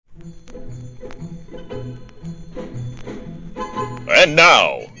And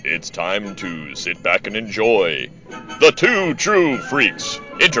now, it's time to sit back and enjoy the Two True Freaks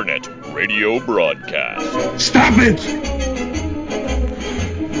Internet Radio Broadcast. Stop it!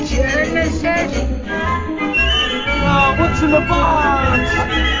 Genesis? Oh, what's in the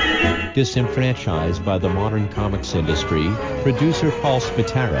box? Disenfranchised by the modern comics industry, producer Paul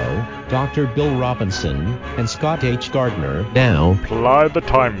Spataro, Dr. Bill Robinson, and Scott H. Gardner now ply the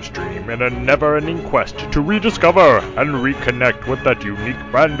time stream in a never-ending quest to rediscover and reconnect with that unique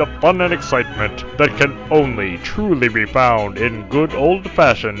brand of fun and excitement that can only truly be found in good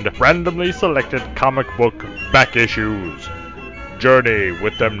old-fashioned, randomly selected comic book back issues. Journey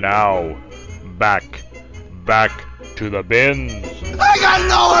with them now. Back to the bins. I got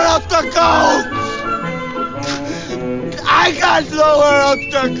nowhere else to go! I got nowhere else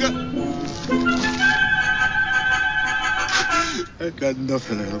to go! I got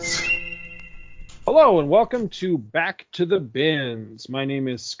nothing else. Hello and welcome to Back to the Bins. My name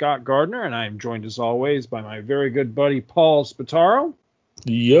is Scott Gardner and I am joined as always by my very good buddy Paul Spataro.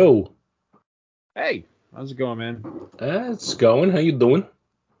 Yo. Hey, how's it going, man? It's going. How you doing?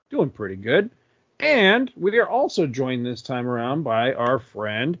 Doing pretty good. And we are also joined this time around by our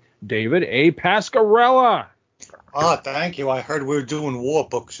friend David A. Pascarella. Oh, thank you. I heard we were doing war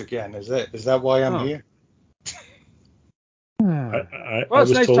books again. Is that why I'm here? I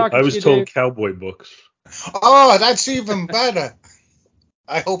was told cowboy books. Oh, that's even better.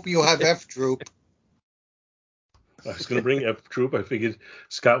 I hope you have F Troop. I was going to bring F Troop. I figured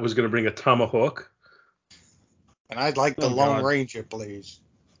Scott was going to bring a tomahawk. And I'd like the Lone Ranger, please.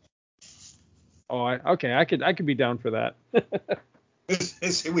 Oh, okay. I could be down for that.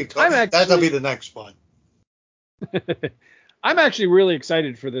 That'll be the next one. I'm actually really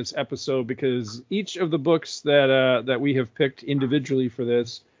excited for this episode because each of the books that we have picked individually for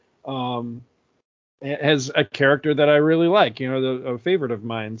this has a character that I really like. You know, a favorite of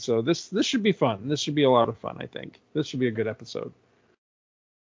mine. So this should be fun. This should be a lot of fun. I think this should be a good episode.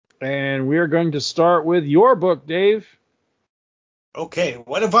 And we are going to start with your book, Dave. Okay,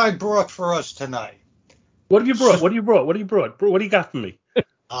 what have I brought for us tonight? What have you brought? What do you got for me?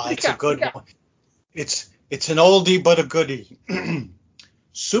 It's a good one. It's an oldie but a goodie.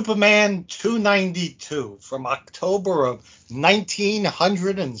 Superman 292 from October of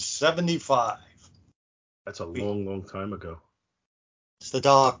 1975. That's a long time ago. It's the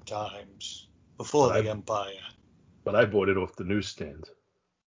dark times before the Empire. But I bought it off the newsstand.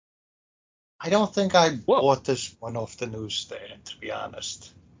 I don't think I bought this one off the newsstand, to be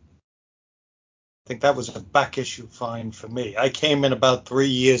honest. I think that was a back issue find for me. I came in about 3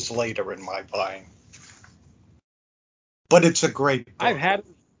 years later in my buying. But it's a great book. I've had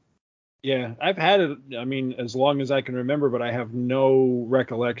it, I mean, as long as I can remember, but I have no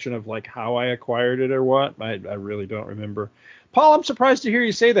recollection of like how I acquired it or what. I really don't remember. Paul, I'm surprised to hear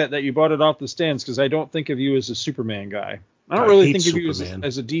you say that you bought it off the stands because I don't think of you as a Superman guy. I don't really think of you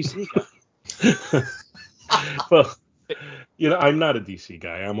as a DC guy. Well, I'm not a DC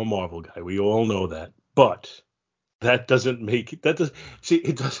guy. I'm a Marvel guy. We all know that. But that doesn't make it.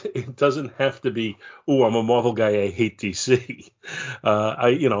 It doesn't have to be. Oh, I'm a Marvel guy. I hate DC. I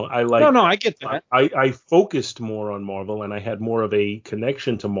like. No, I get that. I focused more on Marvel, and I had more of a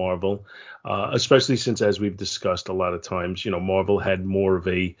connection to Marvel, especially since, as we've discussed a lot of times, Marvel had more of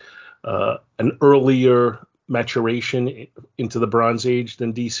an earlier maturation into the Bronze Age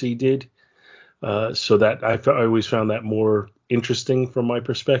than DC did. So that I always found that more interesting from my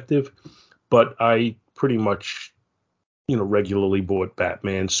perspective. But I pretty much, regularly bought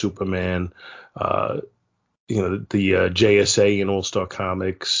Batman, Superman, the JSA and All-Star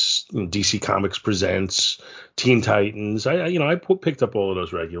Comics, DC Comics Presents, Teen Titans. I picked up all of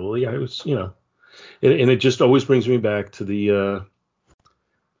those regularly. I was, and it just always brings me back to the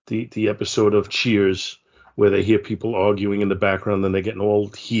episode of Cheers, where they hear people arguing in the background and they're getting all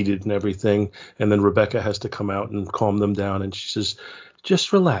heated and everything. And then Rebecca has to come out and calm them down. And she says,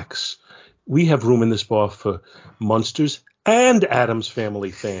 just relax. We have room in this bar for Munsters and Addams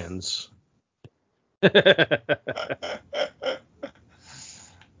Family fans.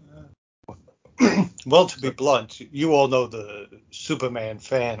 Well, to be blunt, you all know the Superman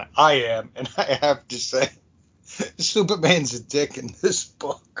fan I am. And I have to say, Superman's a dick in this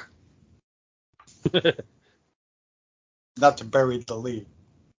book. Not to bury the lead.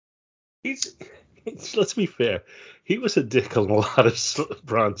 Let's be fair. He was a dick on a lot of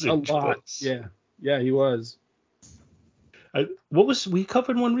Bronze Age books. Yeah, he was. We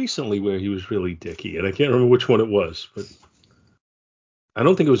covered one recently where he was really dicky, and I can't remember which one it was, but I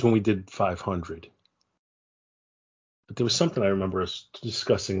don't think it was when we did 500. But there was something I remember us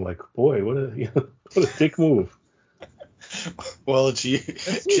discussing, like, boy, what a dick move. Well, it's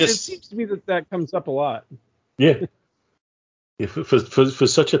It seems to me that comes up a lot. Yeah. For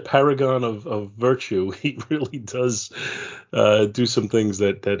such a paragon of virtue, he really does do some things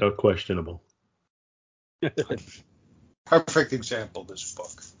that are questionable. Perfect example, this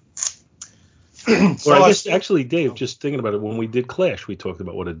book. Or I guess, actually, Dave, just thinking about it, when we did Clash, we talked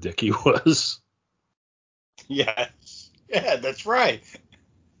about what a dick he was. Yes. Yeah, that's right.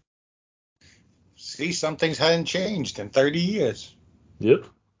 See, some things hadn't changed in 30 years. Yep.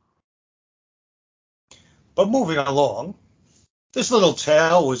 But moving along, this little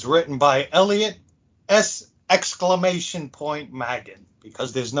tale was written by Elliot S. Maggin,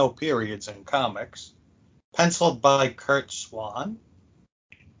 because there's no periods in comics. Penciled by Kurt Swan.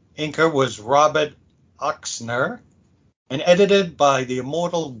 Inker was Robert Oxner. And edited by the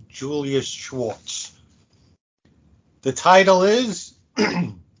immortal Julius Schwartz. The title is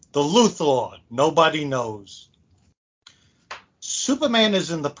The Luthor Nobody Knows. Superman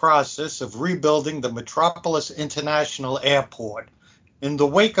is in the process of rebuilding the Metropolis International Airport in the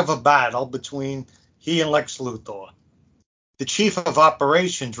wake of a battle between he and Lex Luthor. The chief of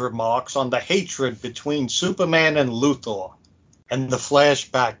operations remarks on the hatred between Superman and Luthor, and the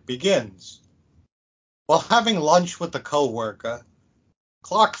flashback begins. While having lunch with a co-worker,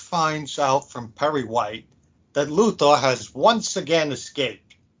 Clark finds out from Perry White that Luthor has once again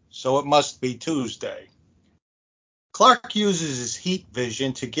escaped, so it must be Tuesday. Clark uses his heat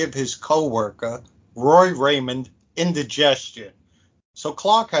vision to give his co-worker, Roy Raymond, indigestion, so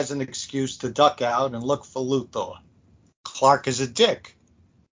Clark has an excuse to duck out and look for Luthor. Clark is a dick,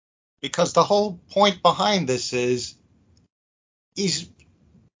 because the whole point behind this is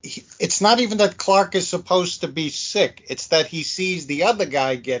it's not even that Clark is supposed to be sick. It's that he sees the other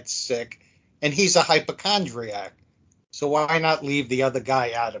guy get sick, and he's a hypochondriac. So why not leave the other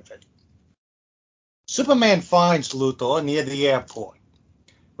guy out of it? Superman finds Luthor near the airport,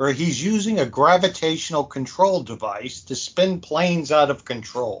 where he's using a gravitational control device to spin planes out of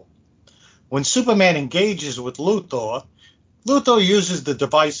control. When Superman engages with Luthor, Luthor uses the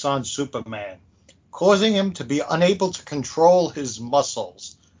device on Superman, causing him to be unable to control his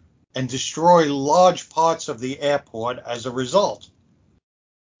muscles and destroy large parts of the airport as a result.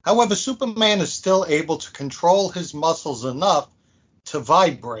 However, Superman is still able to control his muscles enough to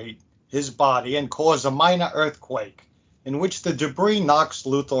vibrate his body and cause a minor earthquake, in which the debris knocks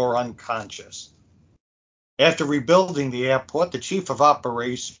Luthor unconscious. After rebuilding the airport, the chief of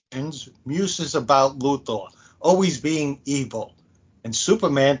operations muses about Luthor always being evil, and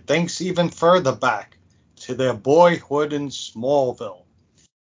Superman thinks even further back to their boyhood in Smallville.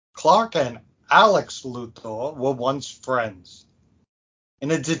 Clark and Alex Luthor were once friends.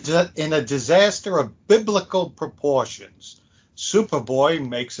 In a disaster of biblical proportions, Superboy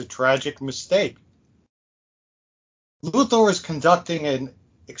makes a tragic mistake. Luthor is conducting an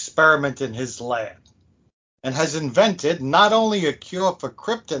experiment in his lab and has invented not only a cure for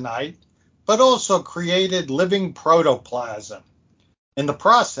kryptonite, but also created living protoplasm. In the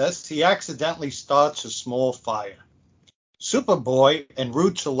process, he accidentally starts a small fire. Superboy, en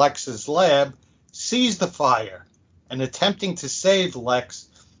route to Lex's lab, sees the fire and, attempting to save Lex,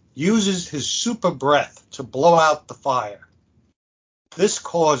 uses his super breath to blow out the fire. This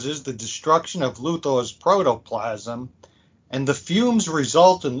causes the destruction of Luthor's protoplasm, and the fumes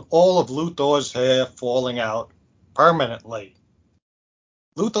result in all of Luthor's hair falling out permanently.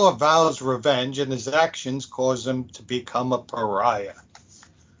 Luthor vows revenge, and his actions cause him to become a pariah.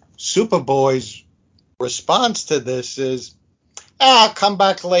 Superboy's response to this is, I'll come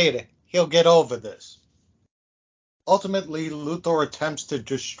back later. He'll get over this. Ultimately, Luthor attempts to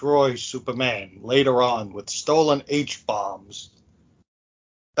destroy Superman later on with stolen H-bombs.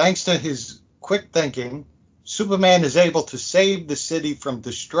 Thanks to his quick thinking, Superman is able to save the city from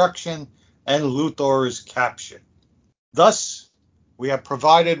destruction, and Luthor is captured. Thus, we are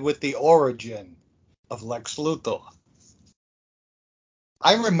provided with the origin of Lex Luthor.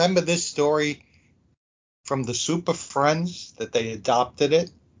 I remember this story from the Super Friends that they adopted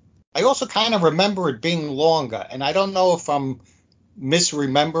it. I also kind of remember it being longer, and I don't know if I'm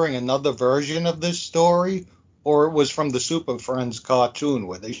misremembering another version of this story, or it was from the Super Friends cartoon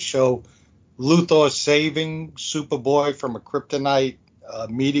where they show Luthor saving Superboy from a kryptonite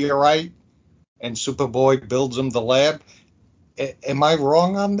meteorite, and Superboy builds him the lab. Am I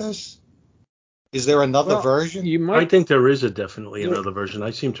wrong on this? Is there another version? I think there is definitely another version.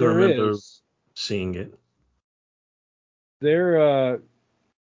 I seem to remember seeing it. I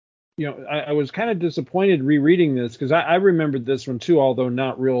was kind of disappointed rereading this because I remembered this one too, although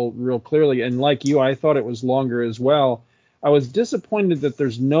not real clearly. And like you, I thought it was longer as well. I was disappointed that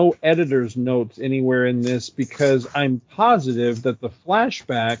there's no editor's notes anywhere in this, because I'm positive that the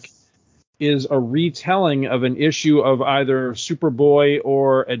flashback is a retelling of an issue of either Superboy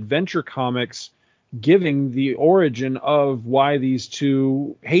or Adventure Comics, giving the origin of why these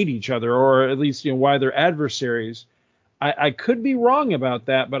two hate each other, or at least, why they're adversaries. I could be wrong about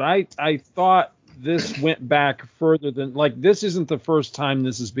that, but I thought this went back further than, like, this isn't the first time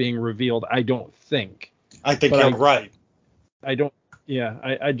this is being revealed, I don't think. I think you're right. I don't,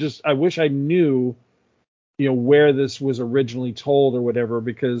 I wish I knew, where this was originally told or whatever,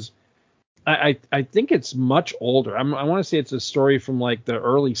 because I think it's much older. I want to say it's a story from like the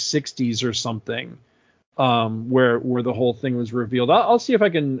early 60s or something, where the whole thing was revealed. I'll see if I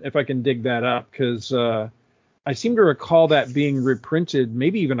can dig that up, because I seem to recall that being reprinted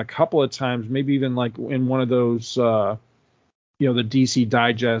maybe even a couple of times, maybe even like in one of those, the DC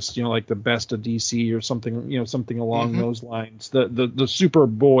Digest, like the best of DC or something, something along those lines. The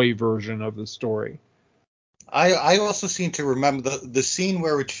Superboy version of the story. I also seem to remember the scene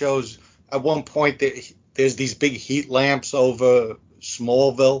where it shows at one point that there's these big heat lamps over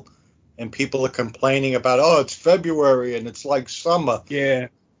Smallville, and people are complaining about, oh, it's February and it's like summer. Yeah.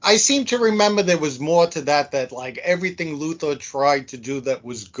 I seem to remember there was more to that like everything Luthor tried to do that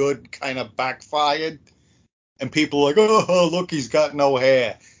was good kind of backfired. And people are like, oh, look, he's got no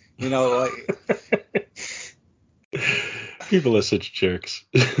hair. Like... People are such jerks.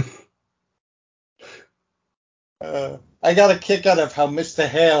 I got a kick out of how Mr.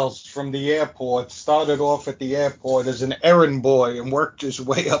 Hales from the airport started off at the airport as an errand boy and worked his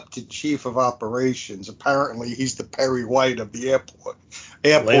way up to chief of operations. Apparently, he's the Perry White of the airport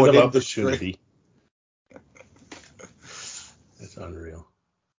Land of industry. Opportunity. That's unreal.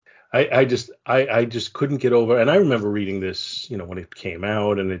 I just couldn't get over, and I remember reading this, when it came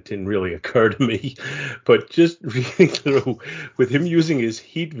out, and it didn't really occur to me, but just reading through with him using his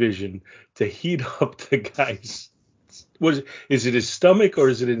heat vision to heat up the guy's, is it his stomach or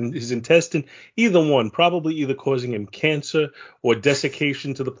is it in his intestine? Either one, probably either causing him cancer or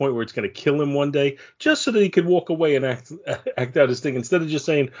desiccation to the point where it's going to kill him one day, just so that he could walk away and act out his thing, instead of just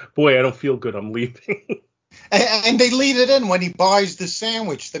saying, boy, I don't feel good, I'm leaving. And they lead it in when he buys the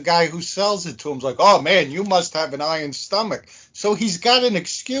sandwich. The guy who sells it to him's like, oh, man, you must have an iron stomach. So he's got an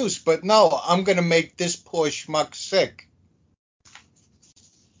excuse, but no, I'm going to make this poor schmuck sick.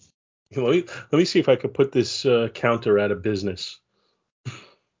 Let me see if I could put this counter out of business.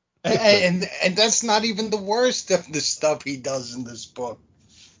 And that's not even the worst of the stuff he does in this book.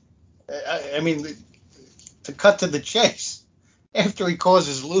 I mean, to cut to the chase, after he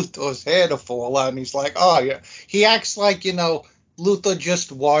causes Luthor's hair to fall out, and he's like, oh, yeah. He acts like, Luthor just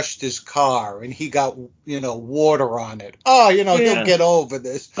washed his car and he got, water on it. Oh, he'll get over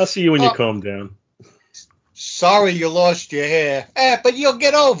this. I'll see you when you calm down. Sorry you lost your hair. But you'll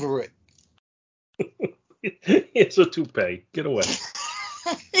get over it. It's a toupee. Get away.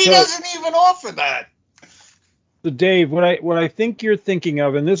 He doesn't even offer that. So Dave, what I think you're thinking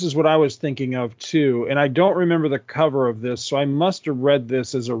of, and this is what I was thinking of too, and I don't remember the cover of this, so I must have read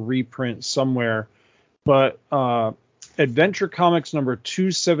this as a reprint somewhere, but Adventure Comics number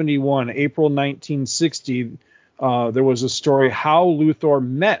 271, April 1960, there was a story, How Luthor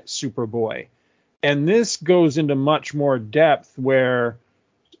Met Superboy. And this goes into much more depth, where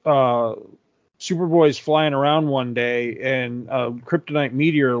Superboy's flying around one day and a kryptonite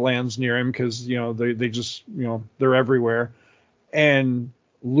meteor lands near him, because they just they're everywhere, and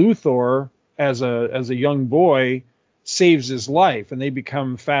Luthor as a young boy saves his life, and they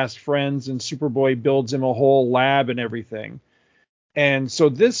become fast friends, and Superboy builds him a whole lab and everything. And so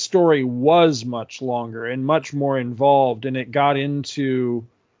this story was much longer and much more involved, and it got into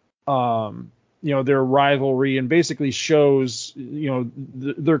their rivalry, and basically shows,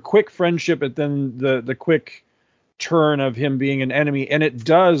 their quick friendship, but then the quick turn of him being an enemy. And it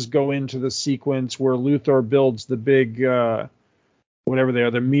does go into the sequence where Luthor builds the big, whatever they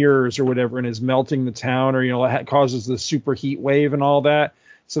are, the mirrors or whatever, and is melting the town, or, it causes the super heat wave and all that.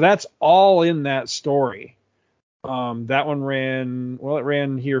 So that's all in that story. That one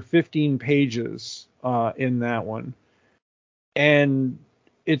ran here 15 pages in that one. And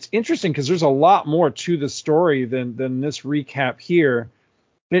it's interesting because there's a lot more to the story than this recap here.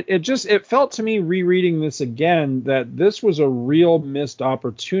 It felt to me, rereading this again, that this was a real missed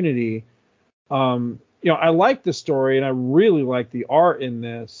opportunity. I like the story and I really like the art in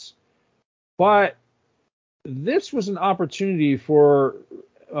this, but this was an opportunity for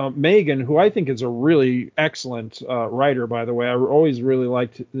Megan, who I think is a really excellent writer, by the way. I always really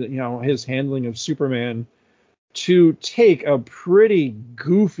liked his handling of Superman, to take a pretty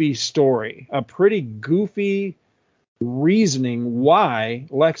goofy story, a pretty goofy reasoning why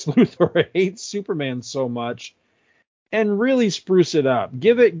Lex Luthor hates Superman so much, and really spruce it up.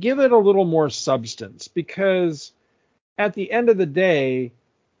 Give it a little more substance, because at the end of the day,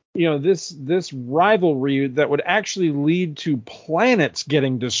 this rivalry that would actually lead to planets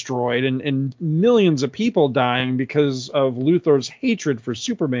getting destroyed and millions of people dying because of Luthor's hatred for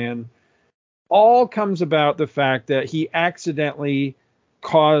Superman all comes about the fact that he accidentally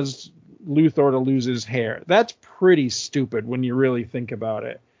caused Luthor to lose his hair. That's pretty stupid when you really think about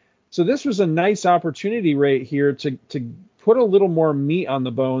it. So this was a nice opportunity right here to put a little more meat on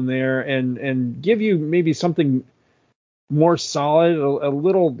the bone there and give you maybe something more solid, a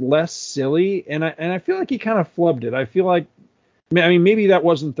little less silly. And I feel like he kind of flubbed it. I feel like, I mean, maybe that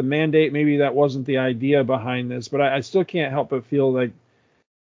wasn't the mandate, maybe that wasn't the idea behind this, but I still can't help but feel like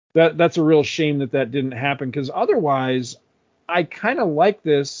that's a real shame that didn't happen, because otherwise I kind of like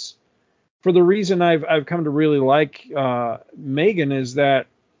this for the reason I've come to really like Megan, is that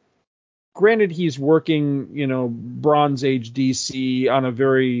granted he's working, Bronze Age DC on a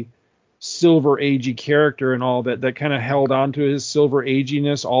very Silver Agey character and all that kind of held on to his Silver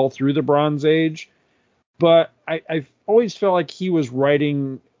Aginess all through the Bronze Age, but I've always felt like he was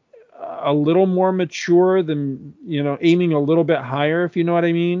writing a little more mature than, aiming a little bit higher, if you know what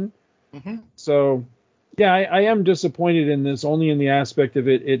I mean. Mm-hmm. So yeah, I am disappointed in this, only in the aspect of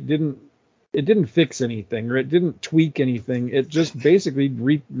it didn't fix anything, or it didn't tweak anything. It just basically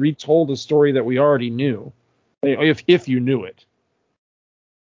retold a story that we already knew, if you knew it.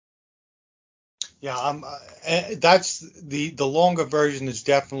 Yeah, that's the longer version is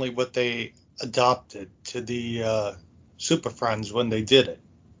definitely what they adopted to the Super Friends when they did it.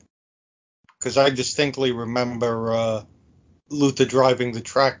 Because I distinctly remember Luthor driving the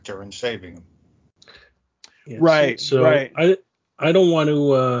tractor and saving him. Yeah, right. So right. I don't want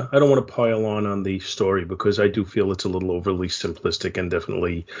to pile on the story, because I do feel it's a little overly simplistic and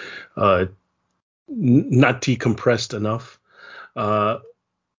definitely not decompressed enough.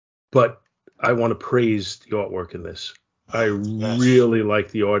 But I want to praise the artwork in this. I really like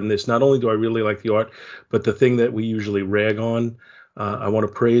the art in this. Not only do I really like the art, but the thing that we usually rag on, I want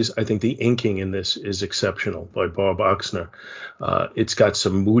to praise. I think the inking in this is exceptional by Bob Oxner. It's got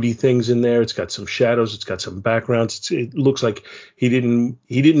some moody things in there. It's got some shadows. It's got some backgrounds. It looks like he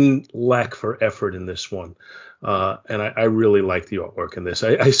didn't lack for effort in this one. And I really like the artwork in this.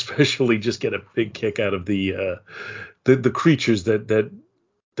 I especially just get a big kick out of the creatures that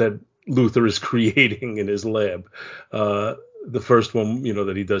Luthor is creating in his lab. The first one,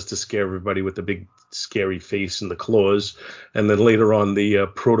 that he does to scare everybody with the big scary face and the claws, and then later on the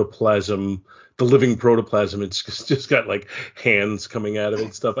protoplasm, the living protoplasm, it's just got like hands coming out of it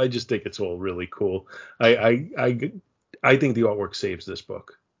and stuff. I just think it's all really cool. I think the artwork saves this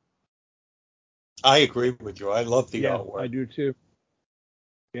book. I agree with you. I love the artwork. I do too.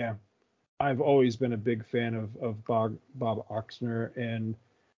 Yeah, I've always been a big fan of Bob Oxner, and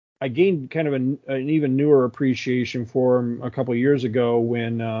I gained kind of an even newer appreciation for him a couple of years ago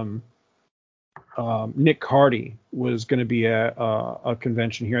when Nick Cardy was going to be at a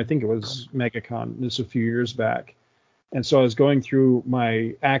convention here. I think it was MegaCon. This was a few years back. And so I was going through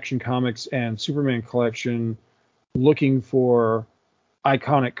my Action Comics and Superman collection looking for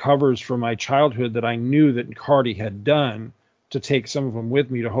iconic covers from my childhood that I knew that Cardy had done, to take some of them with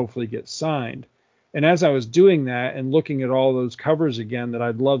me to hopefully get signed. And as I was doing that and looking at all those covers again that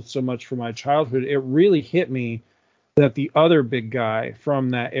I'd loved so much from my childhood, it really hit me that the other big guy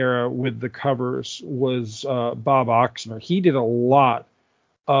from that era with the covers was Bob Oxner. He did a lot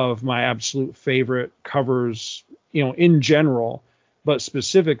of my absolute favorite covers, in general, but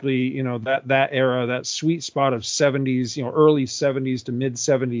specifically, that era, that sweet spot of 70s, early 70s to mid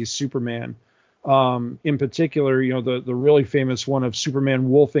 70s Superman. In particular, the really famous one of Superman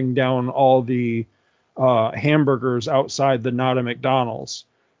wolfing down all the hamburgers outside the Nada McDonald's.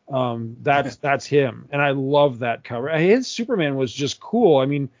 That's him, and I love that cover. His Superman was just cool. I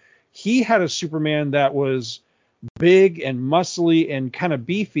mean, he had a Superman that was big and muscly and kind of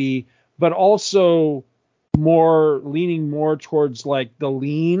beefy, but also leaning more towards like the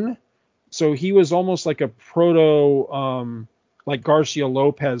lean. So he was almost like a proto like Garcia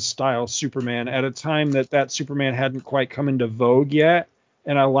Lopez style Superman at a time that Superman hadn't quite come into vogue yet.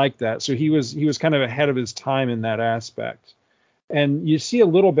 And I like that. So he was kind of ahead of his time in that aspect. And you see a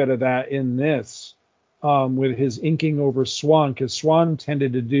little bit of that in this with his inking over Swan, because Swan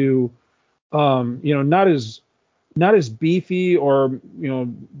tended to do, not as beefy or,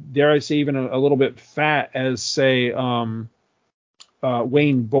 dare I say even a little bit fat as, say, Wayne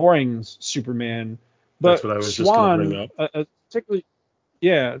Boring's Superman. But that's what I was Swan, just going to bring up. particularly,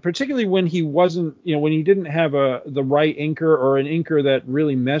 Yeah, particularly when he wasn't, when he didn't have the right inker or an inker that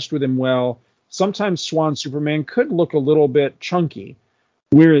really meshed with him well. Sometimes Swan Superman could look a little bit chunky.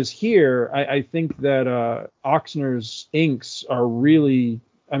 Whereas here, I think that Oxner's inks are really,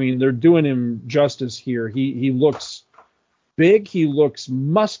 I mean, they're doing him justice here. He looks big, he looks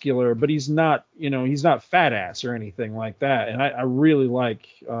muscular, but he's not fat ass or anything like that. And I really like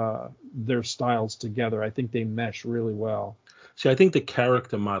their styles together. I think they mesh really well. See, I think the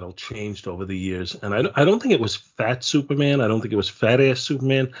character model changed over the years, and I don't think it was fat Superman. I don't think it was fat ass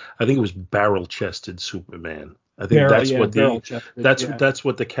Superman. I think it was barrel chested Superman. I think that's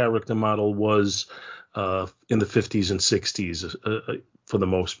what the character model was in the 50s and 60s for the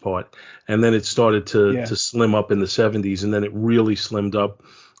most part, and then it started to slim up in the 70s, and then it really slimmed up,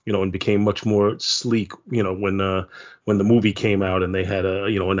 and became much more sleek, when the movie came out and they had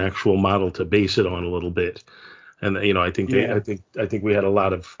an actual model to base it on a little bit. And I think we had a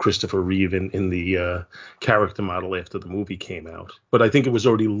lot of Christopher Reeve in the character model after the movie came out, but I think it was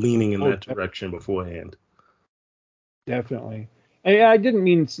already leaning in that direction beforehand. Definitely. I didn't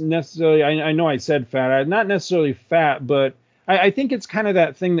mean necessarily. I know I said fat. Not necessarily fat, but I think it's kind of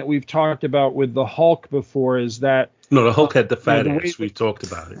that thing that we've talked about with the Hulk before. Is that no, the Hulk had the fat ass. We talked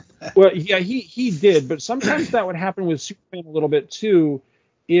about it. Well, yeah, he did, but sometimes that would happen with Superman a little bit too,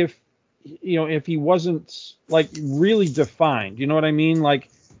 if he wasn't like really defined. You know what I mean? Like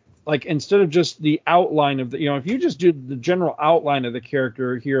instead of just the outline of the, if you just do the general outline of the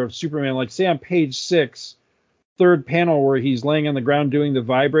character here of Superman, like say on page 6, third panel where he's laying on the ground doing the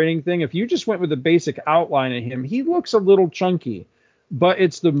vibrating thing, if you just went with the basic outline of him, he looks a little chunky, but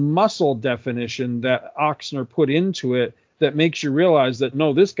it's the muscle definition that Oxner put into it that makes you realize that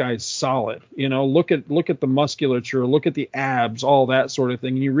no, this guy's solid. Look at the musculature, look at the abs, all that sort of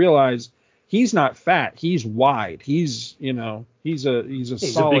thing, and you realize he's not fat, he's wide, he's a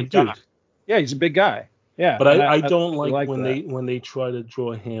solid guy. Dude. Yeah, he's a big guy. Yeah, but I don't like when they try to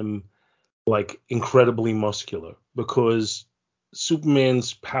draw him like incredibly muscular, because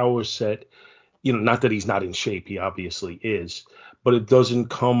Superman's power set, not that he's not in shape, he obviously is, but it doesn't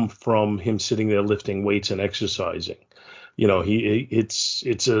come from him sitting there lifting weights and exercising. He's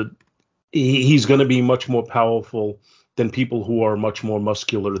going to be much more powerful than people who are much more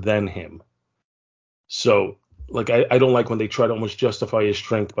muscular than him. So, like, I don't like when they try to almost justify his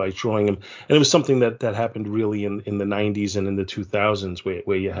strength by drawing him. And it was something that happened really in the 90s and in the 2000s,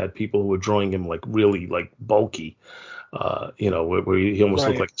 where you had people who were drawing him like really like bulky, where he almost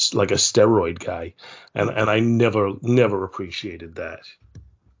looked like a steroid guy. And I never appreciated that.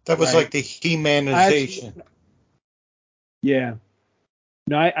 That was like the He-manization. Yeah.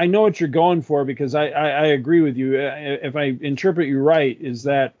 No, I know what you're going for, because I agree with you. If I interpret you right, is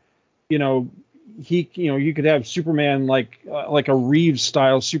that, you could have Superman like a Reeves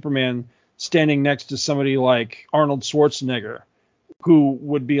style Superman standing next to somebody like Arnold Schwarzenegger, who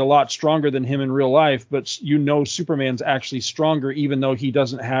would be a lot stronger than him in real life, but Superman's actually stronger, even though he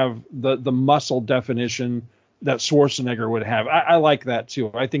doesn't have the muscle definition that Schwarzenegger would have. I like that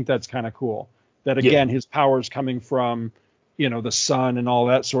too. I think that's kind of cool. That again, his power's coming from the sun and all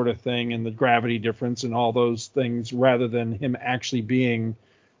that sort of thing, and the gravity difference and all those things, rather than him actually being,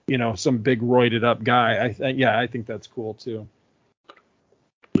 some big roided up guy. I think that's cool too.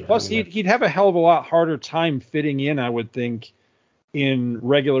 Yeah, plus, he'd have a hell of a lot harder time fitting in, I would think, in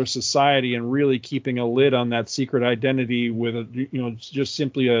regular society, and really keeping a lid on that secret identity with just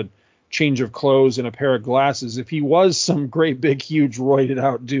simply a change of clothes and a pair of glasses, if he was some great big huge roided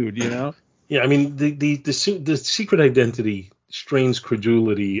out dude. Yeah, I mean, the secret identity strains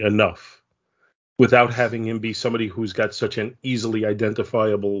credulity enough without having him be somebody who's got such an easily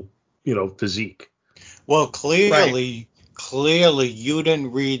identifiable, physique. Well, clearly you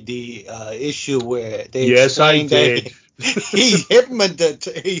didn't read the issue where they Yes, I did. He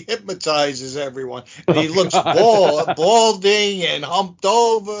hypnotizes everyone. And he looks balding and humped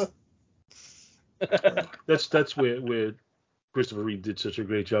over. That's where Christopher Reeve did such a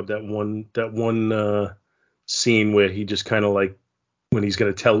great job. That one scene where he just kind of like, when he's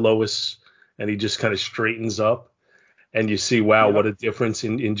going to tell Lois, and he just kind of straightens up, and you see, wow, what a difference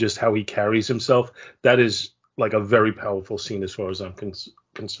in just how he carries himself. That is like a very powerful scene as far as I'm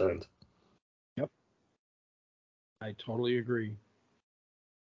concerned. Yep. I totally agree.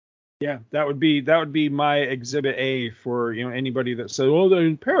 Yeah, that would be my exhibit A for anybody that said, well,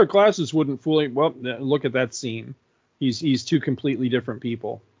 the pair of glasses wouldn't fool him. Well, look at that scene. He's two completely different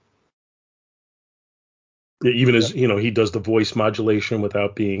people. Even as he does the voice modulation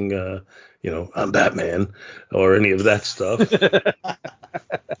without being I'm Batman or any of that stuff.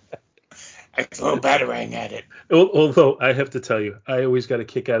 I throw a batarang at it. Although I have to tell you, I always got a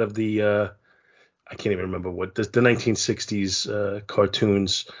kick out of the I can't even remember what the 1960s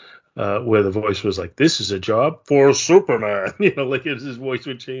cartoons where the voice was like, "This is a job for Superman." Like his voice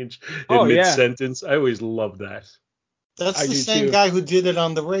would change in mid-sentence. I always loved that. That's the same guy who did it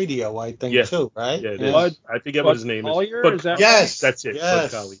on the radio, I think, too, right? Yeah, it is. I forget what his name Collier, is. is that yes, that's it.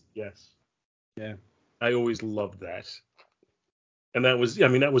 Yes. Bud Colley. Yes. Yeah. I always loved that. And that was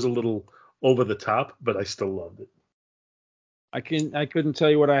a little over the top, but I still loved it. I couldn't tell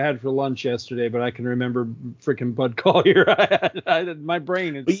you what I had for lunch yesterday, but I can remember freaking Bud Collier. My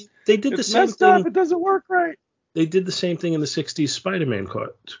brain is they did the same messed thing. Up. It doesn't work right. They did the same thing in the 60s Spider-Man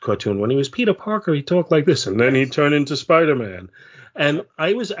cartoon. When he was Peter Parker, he talked like this, and then he'd turn into Spider-Man. And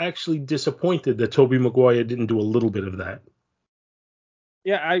I was actually disappointed that Tobey Maguire didn't do a little bit of that.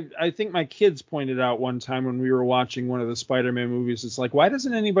 Yeah, I think my kids pointed out one time when we were watching one of the Spider-Man movies, it's like, why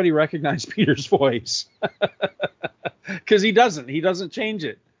doesn't anybody recognize Peter's voice? Because he doesn't change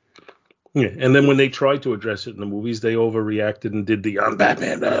it. Yeah, and then when they tried to address it in the movies, they overreacted and did the "I'm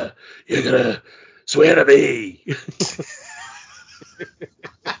Batman, you're gonna swear to me."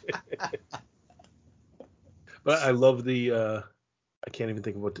 But I love the I can't even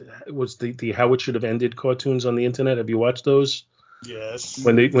think of what was the How It Should Have Ended cartoons on the internet. Have you watched those? Yes.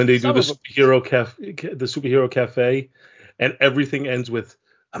 When they do the superhero cafe, and everything ends with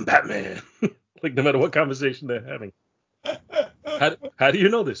 "I'm Batman," like no matter what conversation they're having. How do you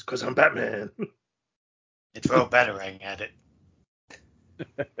know this? Because I'm Batman. You throw a batarang at it.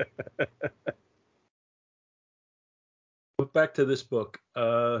 But back to this book.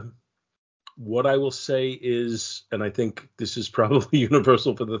 What I will say is, and I think this is probably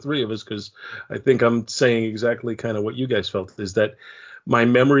universal for the three of us, because I think I'm saying exactly kind of what you guys felt, is that my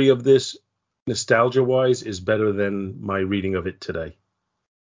memory of this, nostalgia-wise, is better than my reading of it today.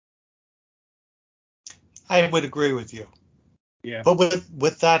 I would agree with you. Yeah. But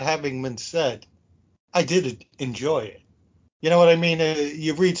with that having been said, I did enjoy it. You know what I mean?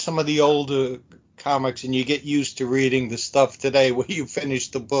 You read some of the older comics and you get used to reading the stuff today where you finish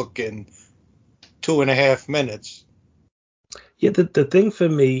the book in 2.5 minutes. Yeah, the thing for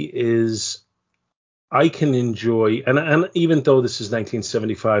me is I can enjoy, and even though this is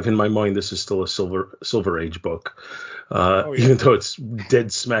 1975, in my mind this is still a Silver Age book, even though it's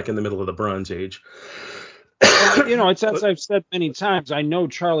dead smack in the middle of the Bronze Age. Well, it's as I've said many times. I know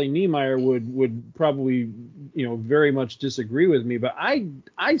Charlie Niemeyer would probably, very much disagree with me, but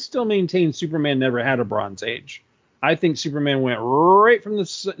I still maintain Superman never had a Bronze Age. I think Superman went right from the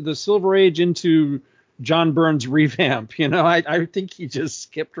Silver Age into John Byrne's revamp. I think he just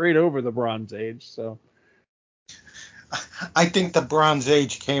skipped right over the Bronze Age. So I think the Bronze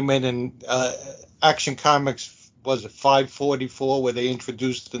Age came in Action Comics, was it 544, where they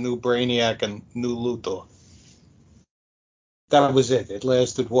introduced the new Brainiac and new Luthor. That was it. It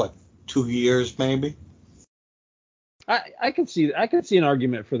lasted 2 years maybe. I can see an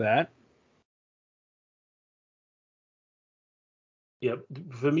argument for that. Yeah,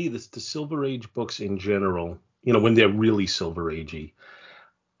 for me, the Silver Age books in general, when they're really Silver Agey,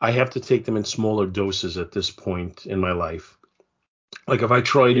 I have to take them in smaller doses at this point in my life. Like if I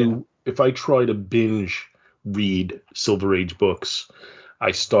try to binge read Silver Age books,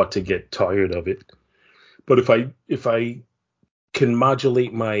 I start to get tired of it. But if I can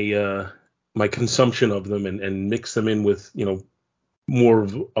modulate my consumption of them and mix them in with more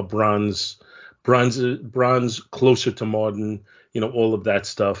of a bronze closer to modern, all of that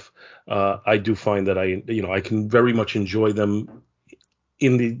stuff, I do find that I can very much enjoy them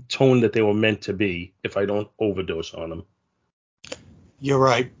in the tone that they were meant to be if I don't overdose on them. You're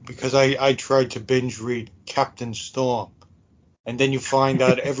right, because I tried to binge read Captain Storm, and then you find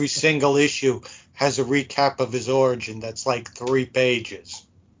out every single issue has a recap of his origin that's like 3 pages.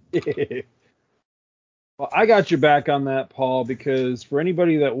 Well, I got your back on that, Paul, because for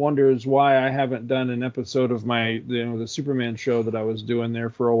anybody that wonders why I haven't done an episode of my, the Superman show that I was doing there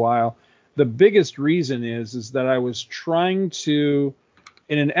for a while, the biggest reason is that I was trying to,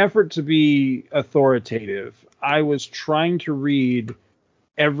 in an effort to be authoritative, I was trying to read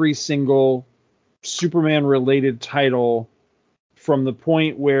every single Superman-related title from the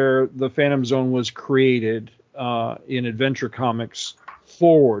point where the Phantom Zone was created in Adventure Comics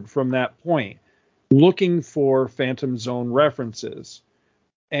forward from that point, looking for Phantom Zone references.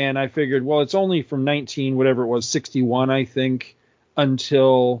 And I figured, well, it's only from 61, I think,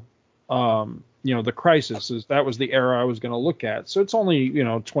 until the Crisis. That was the era I was going to look at. So it's only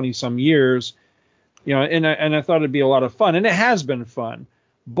 20 some years, and I thought it'd be a lot of fun, and it has been fun.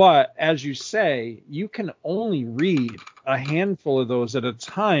 But as you say, you can only read a handful of those at a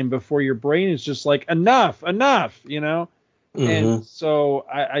time before your brain is just like, enough, you know? And so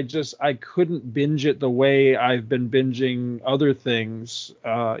I couldn't binge it the way I've been binging other things.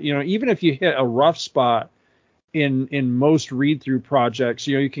 You know, even if you hit a rough spot in most read through projects,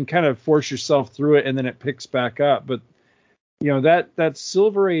 you know, you can kind of force yourself through it and then it picks back up. But, you know, that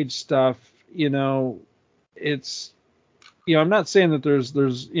Silver Age stuff, you know, it's, you know, I'm not saying that there's,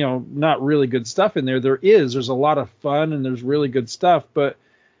 you know, not really good stuff in there. There's a lot of fun and there's really good stuff, but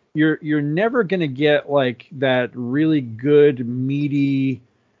you're never going to get like that really good, meaty,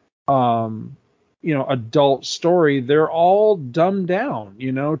 you know, adult story. They're all dumbed down,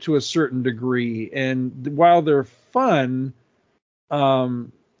 you know, to a certain degree. And while they're fun,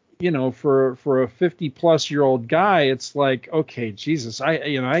 you know, for a 50-plus-year-old guy, it's like, okay, Jesus,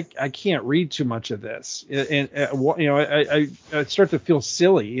 I can't read too much of this. And you know, I start to feel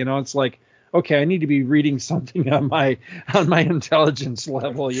silly. You know, it's like, okay, I need to be reading something on my intelligence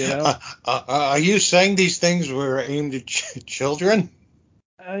level. You know, are you saying these things were aimed at children?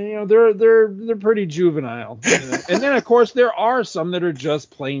 You know, they're pretty juvenile. You know? And then of course there are some that are just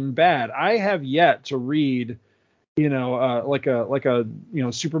plain bad. I have yet to read, you know, like a you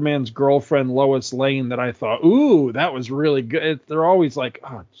know, Superman's girlfriend Lois Lane that I thought, ooh, that was really good. They're always like,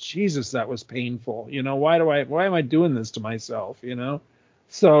 oh Jesus, that was painful. You know, why am I doing this to myself? You know,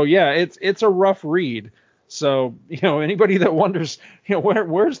 so yeah, it's a rough read. So, you know, anybody that wonders, you know,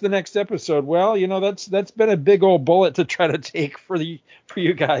 where's the next episode? Well, you know, that's been a big old bullet to try to take for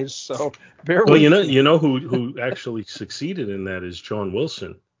you guys. So bear with me. You know who actually succeeded in that is John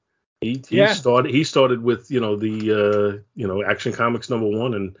Wilson. He started with, you know, the you know, Action Comics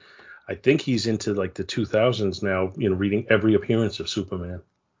 #1, and I think he's into like the 2000s now, you know, reading every appearance of Superman.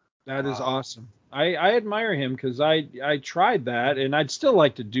 That is awesome. I admire him because I tried that, and I'd still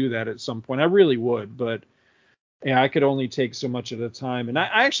like to do that at some point. I really would, but yeah, I could only take so much at a time. And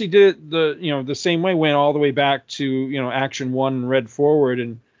I actually did it the same way, went all the way back to, you know, Action 1 and read forward.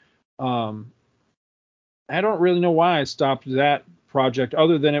 And I don't really know why I stopped that project,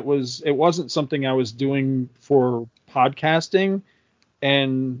 other than it wasn't something I was doing for podcasting,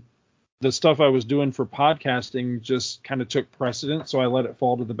 and the stuff I was doing for podcasting just kind of took precedence, so I let it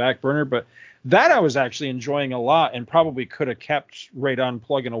fall to the back burner. But that I was actually enjoying a lot, and probably could have kept right on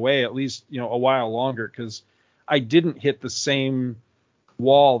plugging away at least, you know, a while longer, because I didn't hit the same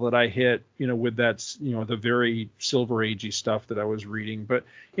wall that I hit, you know, with that, you know, the very Silver Agey stuff that I was reading. But,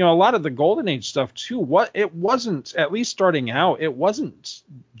 you know, a lot of the Golden Age stuff too, it wasn't, at least starting out, it wasn't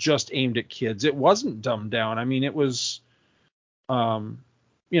just aimed at kids. It wasn't dumbed down. I mean, it was, you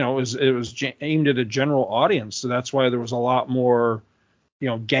know, it was aimed at a general audience. So that's why there was a lot more, you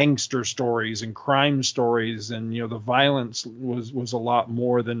know, gangster stories and crime stories, and, you know, the violence was a lot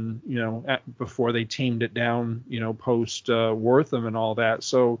more than, you know, before they tamed it down, you know, post Wortham and all that.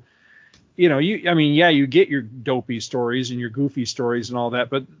 So, you know, you get your dopey stories and your goofy stories and all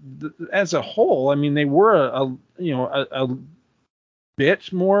that, but as a whole, I mean, they were a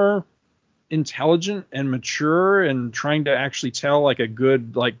bit more intelligent and mature, and trying to actually tell like a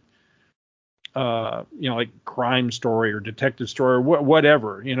good, like, you know, like crime story or detective story or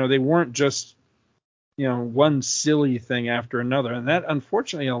whatever. You know, they weren't just, you know, one silly thing after another. And that,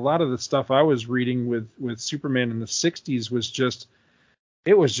 unfortunately, a lot of the stuff I was reading with Superman in the 60s was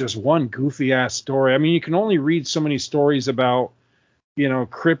just one goofy ass story. I mean, you can only read so many stories about, you know,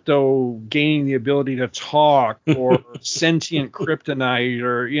 Krypto gaining the ability to talk, or sentient kryptonite,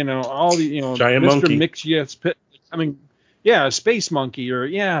 or, you know, all the, you know, Giant Mr. monkey. Mixy's Pit. I mean, yeah, a space monkey, or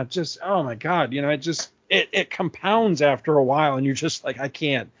yeah, just, oh my God, you know, it compounds after a while, and you're just like, I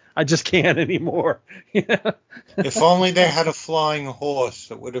just can't anymore. If only they had a flying horse,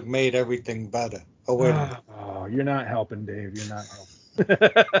 it would have made everything better. Oh, wait a minute. Oh, you're not helping, Dave. You're not helping.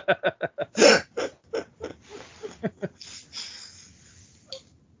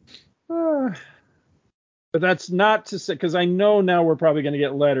 But that's not to say, because I know now we're probably going to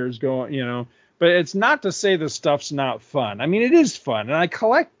get letters going, you know, but it's not to say the stuff's not fun. I mean, it is fun, and I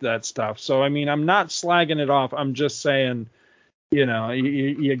collect that stuff. So, I mean, I'm not slagging it off. I'm just saying, you know,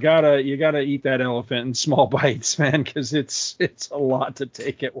 you gotta eat that elephant in small bites, man, because it's a lot to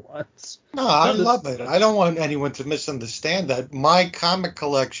take at once. No, I love it. I don't want anyone to misunderstand that. My comic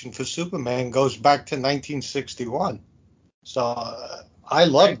collection for Superman goes back to 1961. So I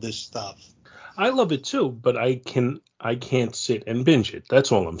love this stuff. I love it too, but I can't sit and binge it.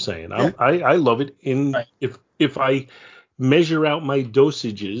 That's all I'm saying. Yeah. I love it if I measure out my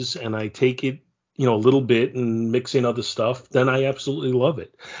dosages and I take it, you know, a little bit and mix in other stuff, then I absolutely love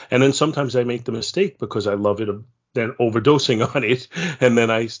it. And then sometimes I make the mistake because I love it, then overdosing on it, and then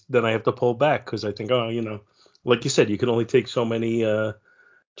I have to pull back because I think, oh, you know, like you said, you can only take so many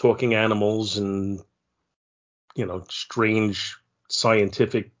talking animals and strange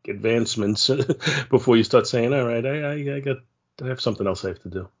scientific advancements before you start saying, all right, I have something else I have to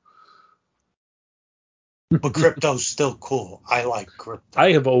do. But Krypto's still cool. I like Krypto.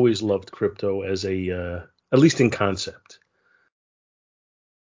 I have always loved Krypto as at least in concept.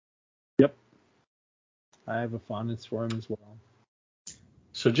 Yep. I have a fondness for him as well.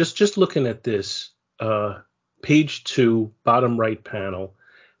 So just looking at this, page 2, bottom right panel,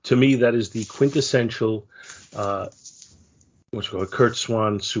 to me that is the quintessential Kurt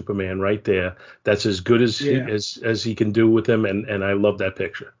Swan Superman right there. That's as good as he can do with him, and I love that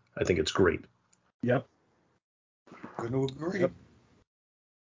picture. I think it's great. Yep. Going to agree. Yep.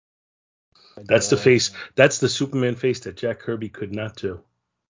 That's the face. That's the Superman face that Jack Kirby could not do.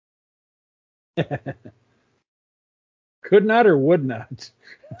 Could not or would not?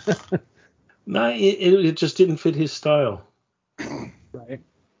 Nah, it just didn't fit his style. Right.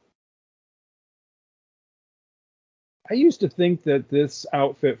 I used to think that this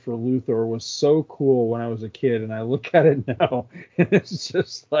outfit for Luthor was so cool when I was a kid, and I look at it now, and it's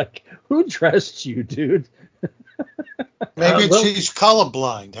just like, who dressed you, dude? Maybe she's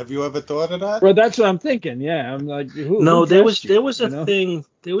colorblind. Have you ever thought of that? Well, that's what I'm thinking. Yeah, I'm like, who? No, who there was you, a thing.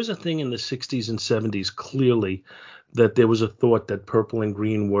 There was a thing in the 60s and 70s, clearly, that there was a thought that purple and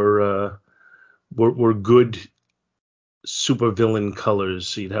green were good supervillain colors.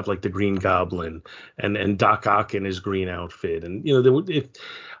 So you'd have like the Green Goblin and Doc Ock in his green outfit, and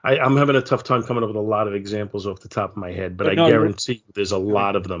I'm having a tough time coming up with a lot of examples off the top of my head, but I guarantee there's a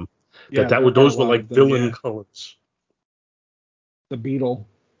lot of them those were like villain colors. The Beetle.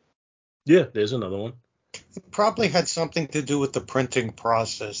 Yeah, there's another one. It probably had something to do with the printing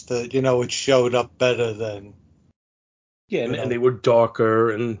process. That it showed up better than. Yeah, and they were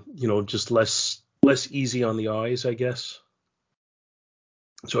darker and just less easy on the eyes, I guess.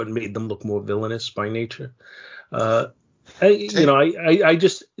 So it made them look more villainous by nature. I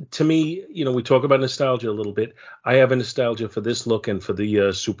just, to me, we talk about nostalgia a little bit. I have a nostalgia for this look and for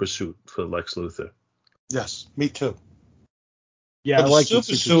the super suit for Lex Luthor. Yes, me too. Yeah, but the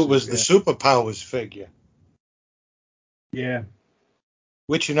super suit was the superpowers figure. Yeah.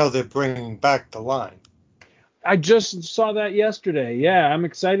 Which they're bringing back the line. I just saw that yesterday. Yeah, I'm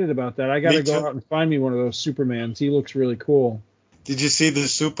excited about that. I got to go out and find me one of those Supermans. He looks really cool. Did you see the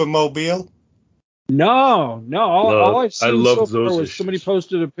Supermobile? No. All I've seen so far was issues. Somebody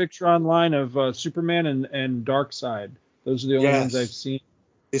posted a picture online of Superman and Darkseid. Those are the only ones I've seen.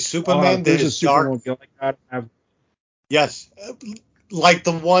 Is Superman? There's a Supermobile. I have. Yes, like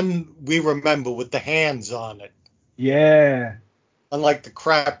the one we remember with the hands on it. Yeah. Unlike the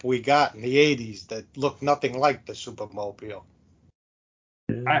crap we got in the 80s that looked nothing like the Supermobile.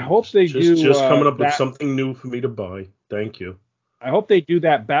 I hope they do. Just coming up with something new for me to buy. Thank you. I hope they do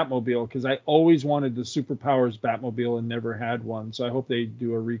that Batmobile, because I always wanted the Superpowers Batmobile and never had one. So I hope they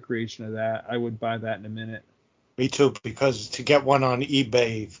do a recreation of that. I would buy that in a minute. Me too, because to get one on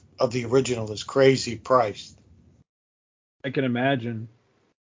eBay of the original is crazy priced. I can imagine.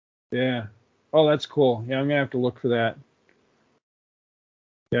 Yeah. Oh, that's cool. Yeah, I'm going to have to look for that.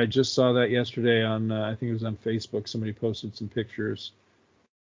 Yeah, I just saw that yesterday on, I think it was on Facebook. Somebody posted some pictures.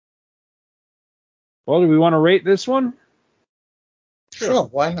 Well, do we want to rate this one? Sure,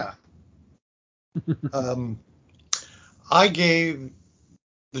 why not? I gave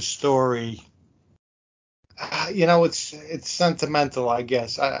the story, it's sentimental, I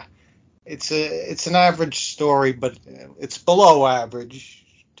guess. It's an average story, but it's below average,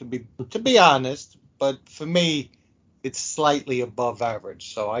 to be honest. But for me, it's slightly above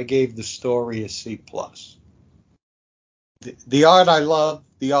average. So I gave the story a C+. The art I love.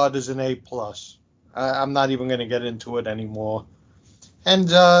 The art is an A+. I'm not even going to get into it anymore. And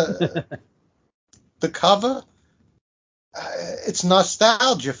the cover, it's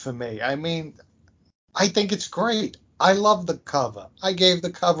nostalgia for me. I mean, I think it's great. I love the cover. I gave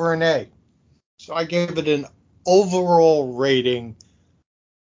the cover an A. So I gave it an overall rating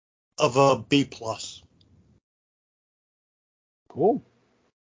of a B+. Cool.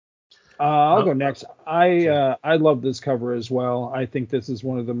 I'll go next. I love this cover as well. I think this is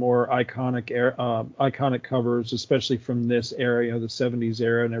one of the more iconic covers, especially from this era, the 70s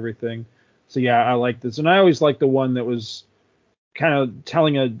era and everything. So yeah, I like this. And I always like the one that was kind of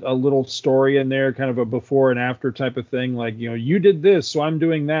telling a little story in there, kind of a before and after type of thing. Like, you did this, so I'm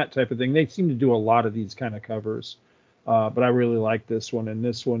doing that type of thing. They seem to do a lot of these kind of covers. But I really like this one. And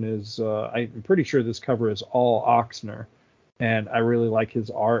this one is, I'm pretty sure this cover is all Oxner. And I really like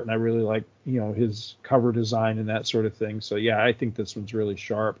his art, and I really like, his cover design and that sort of thing. So yeah, I think this one's really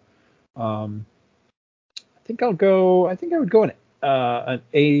sharp. I think I would go an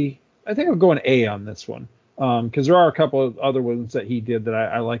A. I think I'll go an A on this one, because there are a couple of other ones that he did that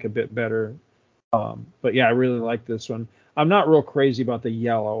I like a bit better. But yeah, I really like this one. I'm not real crazy about the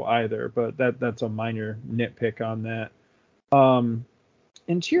yellow either, but that's a minor nitpick on that.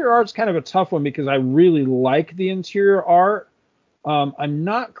 Interior art's kind of a tough one because I really like the interior art. I'm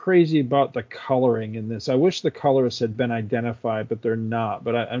not crazy about the coloring in this. I wish the colorists had been identified, but they're not.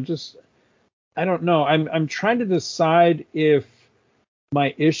 But I don't know. I'm trying to decide if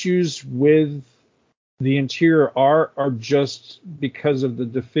my issues with the interior art are just because of the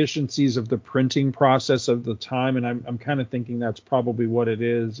deficiencies of the printing process of the time, and I'm kind of thinking that's probably what it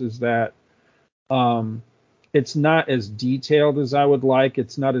is that it's not as detailed as I would like.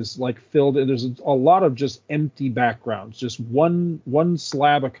 It's not as like filled in. There's a lot of just empty backgrounds, just one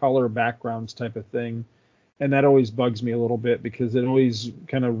slab of color backgrounds type of thing, and that always bugs me a little bit because it always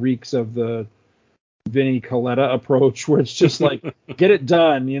kind of reeks of the Vinnie Coletta approach, where it's just like get it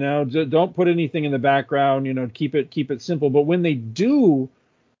done, don't put anything in the background, keep it simple. But when they do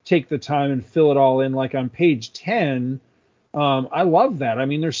take the time and fill it all in, like on page 10, I love that. I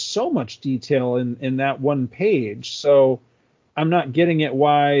mean, there's so much detail in that one page, so I'm not getting it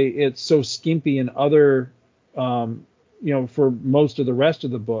why it's so skimpy in other for most of the rest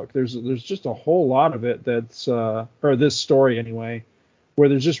of the book. There's just a whole lot of it that's or this story anyway, where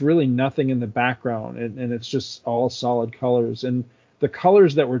there's just really nothing in the background, and it's just all solid colors. And the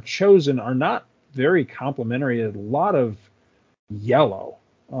colors that were chosen are not very complimentary. A lot of yellow,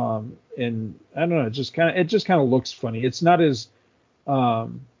 and I don't know, it just kind of looks funny. It's not as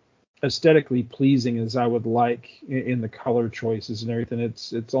aesthetically pleasing as I would like in the color choices and everything.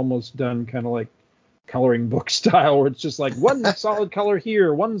 It's almost done kind of like coloring book style, where it's just like one solid color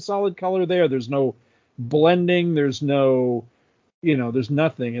here, one solid color there. There's no blending. There's no there's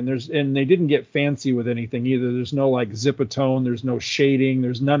nothing, and they didn't get fancy with anything either. There's no like zipatone, there's no shading,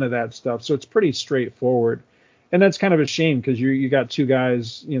 there's none of that stuff. So it's pretty straightforward, and that's kind of a shame because you got two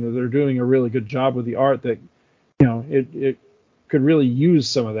guys, that are doing a really good job with the art that, it could really use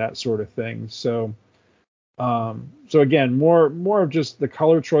some of that sort of thing. So, again, more of just the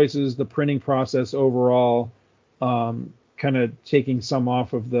color choices, the printing process overall, kind of taking some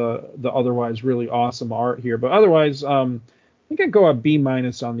off of the otherwise really awesome art here. But otherwise, I think I'd go a B-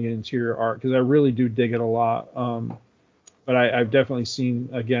 on the interior art because I really do dig it a lot. But I've definitely seen,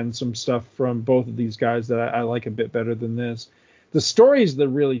 again, some stuff from both of these guys that I like a bit better than this. The story is the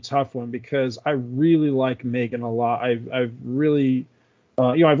really tough one because I really like Megan a lot. I've really,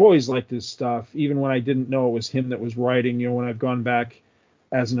 I've always liked his stuff, even when I didn't know it was him that was writing. When I've gone back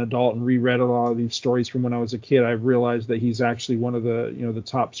as an adult and reread a lot of these stories from when I was a kid, I've realized that he's actually one of the, the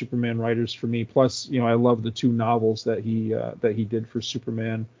top Superman writers for me. Plus, I love the two novels that he did for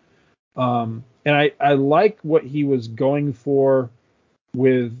Superman. And I like what he was going for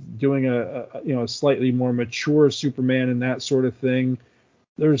with doing a slightly more mature Superman and that sort of thing.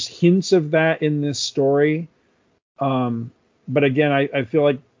 There's hints of that in this story. But again, I feel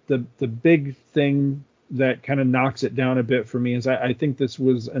like the big thing that kind of knocks it down a bit for me is I think this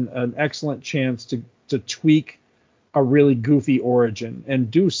was an excellent chance to tweak a really goofy origin and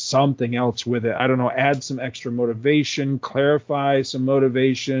do something else with it. I don't know, add some extra motivation, clarify some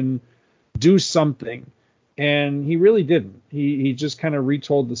motivation, do something. And he really didn't. He just kind of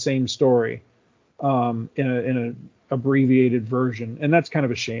retold the same story in an abbreviated version. And that's kind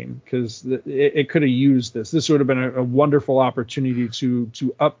of a shame because it could have used this. This would have been a wonderful opportunity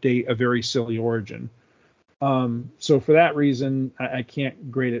to update a very silly origin. So for that reason, I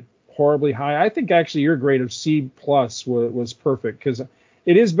can't grade it horribly high. I think actually your grade of C+ was perfect because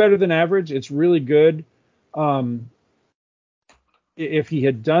it is better than average. It's really good. If he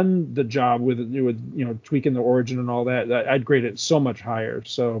had done the job with tweaking the origin and all that, I'd grade it so much higher.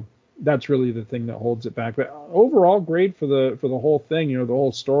 So that's really the thing that holds it back. But overall grade for the whole thing, the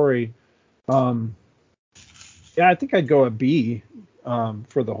whole story. Yeah, I think I'd go a B.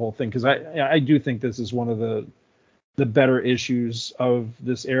 For the whole thing because I do think this is one of the better issues of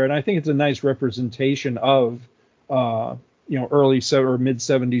this era, and I think it's a nice representation of early or mid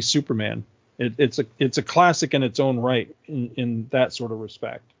 70s Superman. It's a classic in its own right in that sort of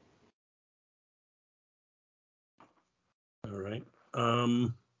respect. All right.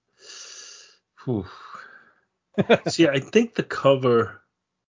 See, I think the cover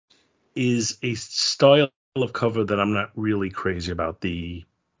is a style of cover that I'm not really crazy about. The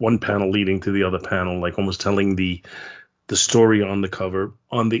one panel leading to the other panel, like almost telling the story on the cover.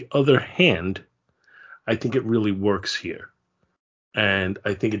 On the other hand, I think it really works here. And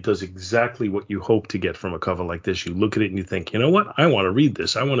I think it does exactly what you hope to get from a cover like this. You look at it and you think, you know what? I want to read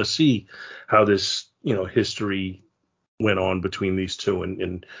this. I want to see how this history went on between these two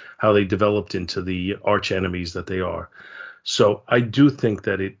and how they developed into the arch enemies that they are. So I do think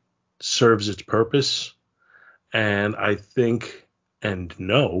that it serves its purpose. And I think and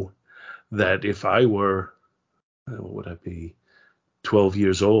know that if I were, what would I be, 12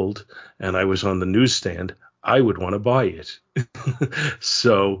 years old, and I was on the newsstand, I would want to buy it.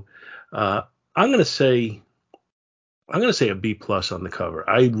 So I'm going to say a B plus on the cover.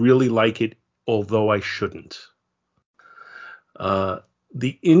 I really like it, although I shouldn't. The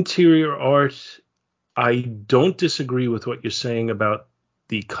interior art, I don't disagree with what you're saying about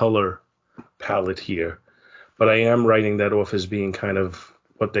the color palette here, but I am writing that off as being kind of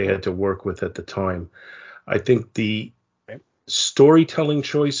what they had to work with at the time. I think the storytelling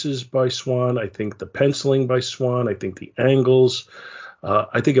choices by Swan, I think the penciling by Swan, I think the angles,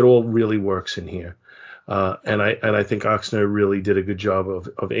 I think it all really works in here. And I think Oxner really did a good job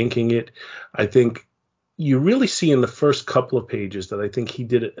of inking it. I think you really see in the first couple of pages that I think he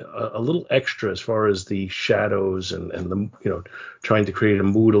did a little extra as far as the shadows and the, trying to create a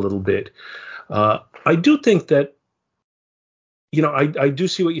mood a little bit. I do think that, I do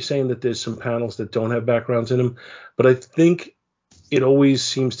see what you're saying, that there's some panels that don't have backgrounds in them, but I think it always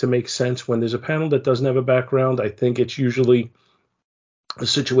seems to make sense when there's a panel that doesn't have a background. I think it's usually a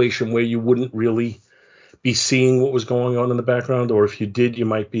situation where you wouldn't really be seeing what was going on in the background, or if you did, you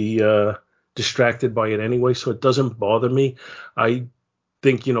might be distracted by it anyway, so it doesn't bother me. I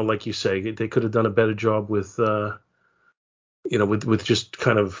think, like you say, they could have done a better job with with just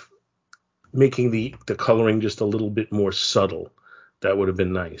kind of making the coloring just a little bit more subtle. That would have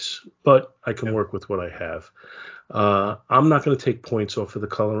been nice, but I can work with what I have. I'm not going to take points off of the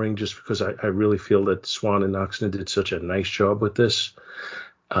coloring just because I really feel that Swan and Oxner did such a nice job with this.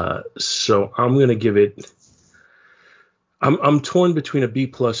 So I'm going to give it, I'm torn between a B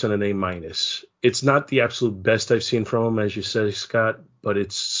plus and an A minus. It's not the absolute best I've seen from him, as you said, Scott, but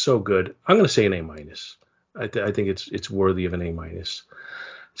it's so good. I'm going to say an A minus. I think it's worthy of an A minus.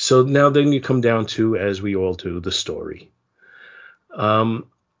 So now then you come down to, as we all do, the story.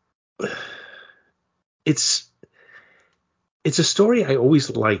 It's a story I always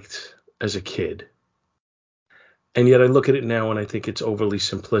liked as a kid. And yet I look at it now and I think it's overly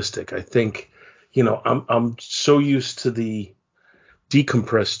simplistic. I think, I'm so used to the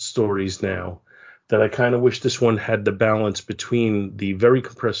decompressed stories now that I kind of wish this one had the balance between the very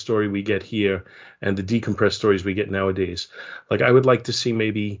compressed story we get here and the decompressed stories we get nowadays. Like, I would like to see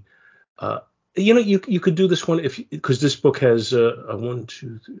maybe, you could do this one because this book has a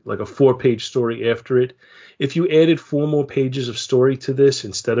 4-page story after it. If you added 4 more pages of story to this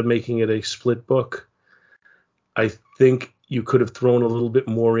instead of making it a split book, I think you could have thrown a little bit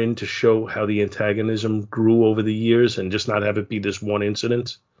more in to show how the antagonism grew over the years and just not have it be this one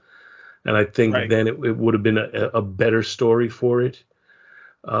incident. And I think then it would have been a better story for it.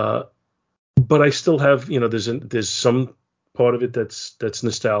 But I still have, there's some part of it that's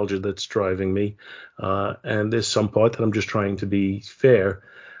nostalgia that's driving me. And there's some part that I'm just trying to be fair.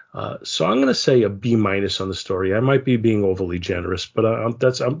 So I'm going to say a B minus on the story. I might be being overly generous, but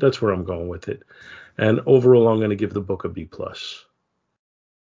that's where I'm going with it. And overall, I'm going to give the book a B plus.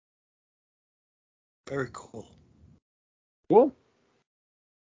 Very cool. Cool.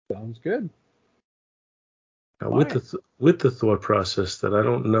 Sounds good. Now, with the thought process that I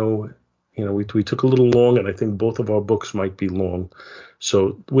don't know, we took a little long, and I think both of our books might be long.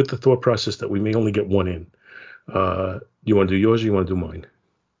 So with the thought process that we may only get one in, you want to do yours or you want to do mine?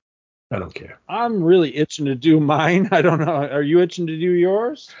 I don't care. I'm really itching to do mine. I don't know. Are you itching to do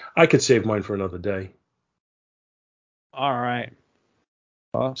yours? I could save mine for another day. All right.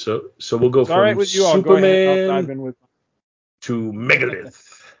 So we'll go from all right with you. Superman I'll dive in with to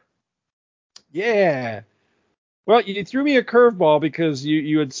Megalith. Yeah. Well, you threw me a curveball because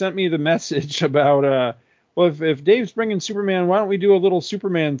you had sent me the message about if Dave's bringing Superman, why don't we do a little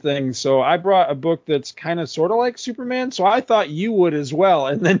Superman thing? So I brought a book that's kind of sort of like Superman. So I thought you would as well,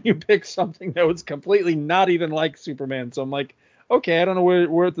 and then you picked something that was completely not even like Superman. So I'm like, okay, I don't know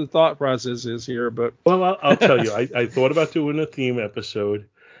where the thought process is here, but well, I'll tell you, I thought about doing a theme episode,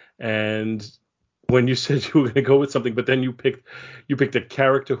 and when you said you were going to go with something, but then you picked a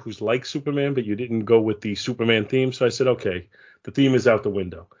character who's like Superman, but you didn't go with the Superman theme. So I said, okay, the theme is out the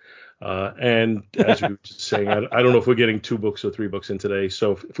window. And as we were just saying, I don't know if we're getting 2 books or 3 books in today.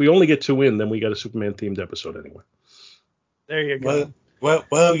 So if we only get 2 in, then we got a Superman themed episode anyway. There you go.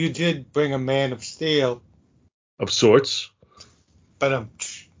 Well, you did bring a Man of Steel. Of sorts. But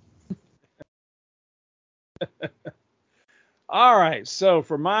All right, so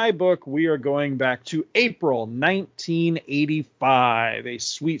for my book, we are going back to April 1985, a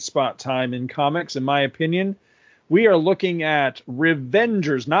sweet spot time in comics, in my opinion. We are looking at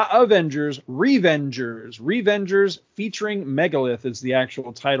Revengers, not Avengers, Revengers. Revengers featuring Megalith is the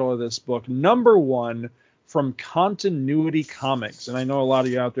actual title of this book. Number 1 from Continuity Comics. And I know a lot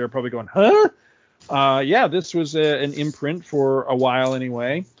of you out there are probably going, huh? Yeah, this was an imprint for a while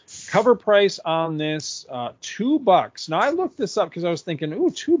anyway. Cover price on this, $2. Now, I looked this up because I was thinking, ooh,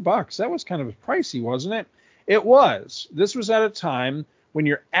 $2. That was kind of pricey, wasn't it? It was. This was at a time when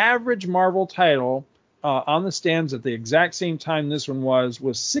your average Marvel title on the stands at the exact same time this one was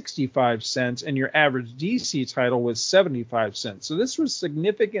 65 cents, and your average DC title was 75 cents. So this was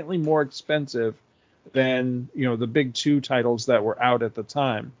significantly more expensive than, the big 2 titles that were out at the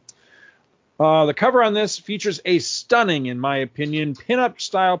time. The cover on this features a stunning, in my opinion, pinup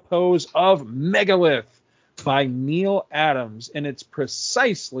style pose of Megalith by Neal Adams, and it's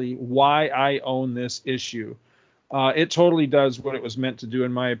precisely why I own this issue. It totally does what it was meant to do,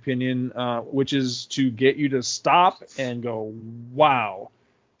 in my opinion, which is to get you to stop and go, wow,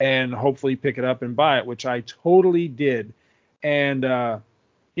 and hopefully pick it up and buy it, which I totally did. And,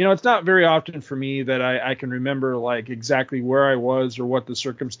 it's not very often for me that I can remember like exactly where I was or what the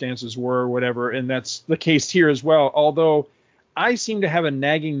circumstances were or whatever. And that's the case here as well. Although I seem to have a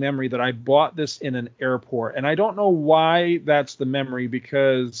nagging memory that I bought this in an airport. And I don't know why that's the memory,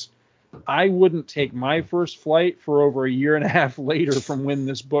 because I wouldn't take my first flight for over a year and a half later from when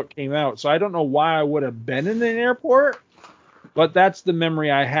this book came out. So I don't know why I would have been in an airport, but that's the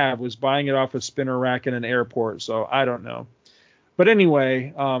memory I have, was buying it off a spinner rack in an airport. So I don't know. But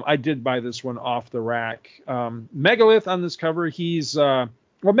anyway, I did buy this one off the rack. Megalith on this cover, he's,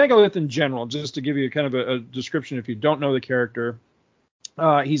 Megalith in general, just to give you kind of a description if you don't know the character.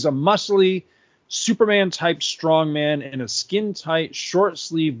 He's a muscly Superman-type strongman in a skin-tight,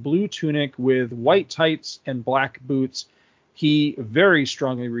 short-sleeve blue tunic with white tights and black boots. He very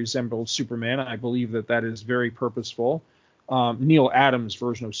strongly resembles Superman. I believe that is very purposeful. Neal Adams'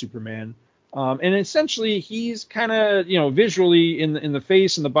 version of Superman. And essentially, he's kind of, visually in the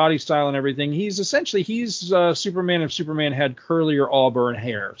face and the body style and everything, he's Superman if Superman had curly or auburn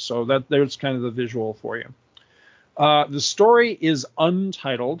hair. So there's kind of the visual for you. The story is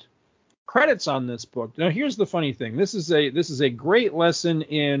untitled. Credits on this book. Now, here's the funny thing. This is a great lesson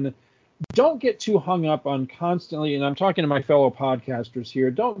in don't get too hung up on constantly, and I'm talking to my fellow podcasters here,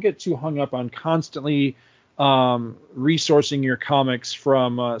 don't get too hung up on constantly resourcing your comics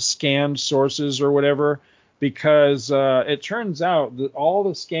from scanned sources or whatever, because it turns out that all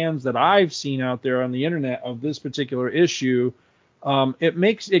the scans that I've seen out there on the internet of this particular issue,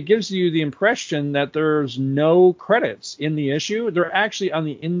 it gives you the impression that there's no credits in the issue. They're actually on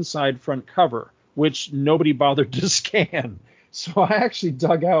the inside front cover, which nobody bothered to scan. So I actually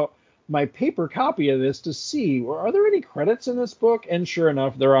dug out my paper copy of this to see, are there any credits in this book? And sure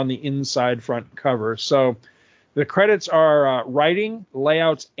enough, they're on the inside front cover. So the credits are writing,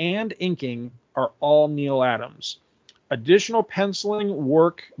 layouts, and inking are all Neal Adams. Additional penciling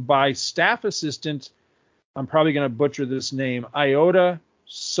work by staff assistant, I'm probably going to butcher this name, Iota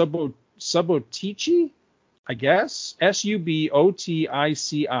Subotici, I guess,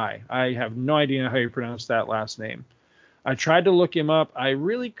 Subotici. I have no idea how you pronounce that last name. I tried to look him up. I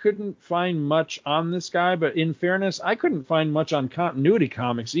really couldn't find much on this guy, but in fairness, I couldn't find much on Continuity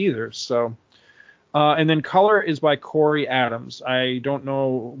Comics either. So, and then color is by Corey Adams. I don't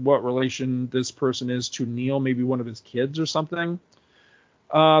know what relation this person is to Neal, maybe one of his kids or something.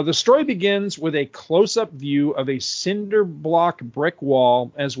 The story begins with a close-up view of a cinder block brick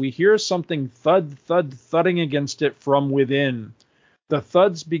wall as we hear something thudding against it from within. The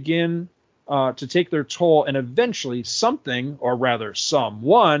thuds begin to take their toll, and eventually something, or rather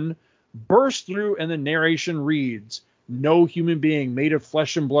someone, bursts through, and the narration reads, "No human being made of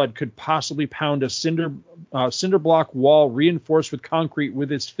flesh and blood could possibly pound a cinder block wall reinforced with concrete with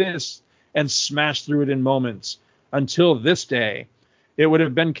his fists and smash through it in moments. Until this day, it would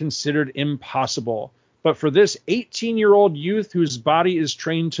have been considered impossible. But for this 18-year-old youth whose body is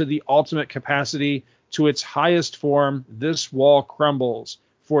trained to the ultimate capacity, to its highest form, this wall crumbles.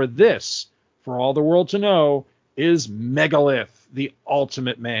 For this, for all the world to know, is Megalith, the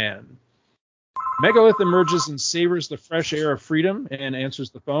ultimate man." Megalith emerges and savors the fresh air of freedom and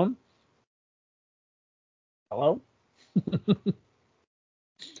answers the phone. Hello?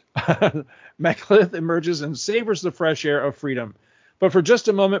 Megalith emerges and savors the fresh air of freedom, but for just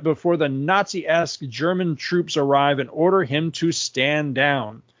a moment before the Nazi-esque German troops arrive and order him to stand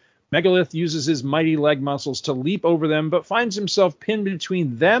down. Megalith uses his mighty leg muscles to leap over them, but finds himself pinned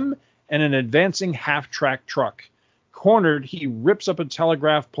between them and an advancing half-track truck. Cornered, he rips up a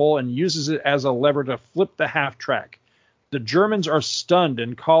telegraph pole and uses it as a lever to flip the half-track. The Germans are stunned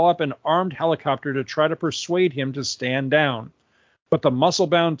and call up an armed helicopter to try to persuade him to stand down. But the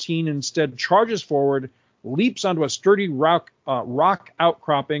muscle-bound teen instead charges forward, leaps onto a sturdy rock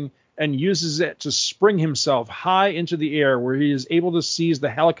outcropping, and uses it to spring himself high into the air, where he is able to seize the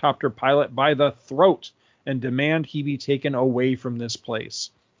helicopter pilot by the throat and demand he be taken away from this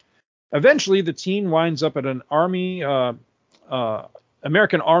place. Eventually, the teen winds up at an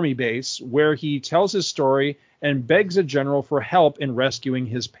American Army base, where he tells his story and begs a general for help in rescuing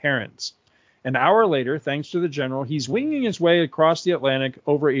his parents. An hour later, thanks to the general, he's winging his way across the Atlantic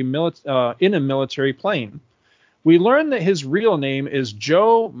over in a military plane. We learn that his real name is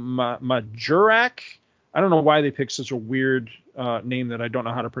Joe Majurak. I don't know why they picked such a weird name that I don't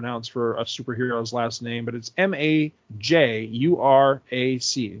know how to pronounce for a superhero's last name, but it's Majurac.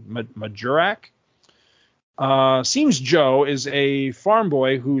 Majurak. Seems Joe is a farm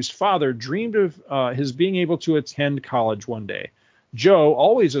boy whose father dreamed of his being able to attend college one day. Joe,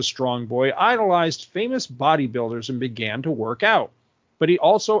 always a strong boy, idolized famous bodybuilders and began to work out. But he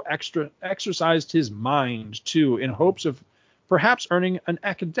also exercised his mind, too, in hopes of perhaps earning an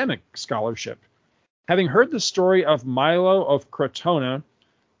academic scholarship. Having heard the story of Milo of Crotona,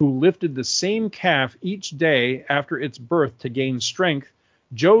 who lifted the same calf each day after its birth to gain strength,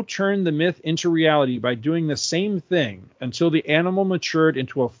 Joe turned the myth into reality by doing the same thing until the animal matured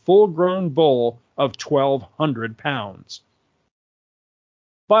into a full-grown bull of 1,200 pounds.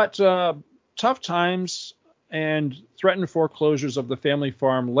 But tough times and threatened foreclosures of the family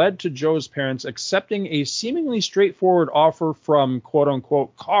farm led to Joe's parents accepting a seemingly straightforward offer from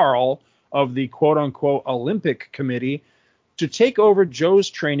quote-unquote Carl of the quote-unquote Olympic Committee to take over Joe's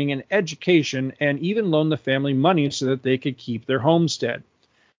training and education and even loan the family money so that they could keep their homestead.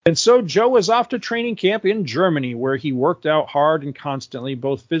 And so Joe was off to training camp in Germany, where he worked out hard and constantly,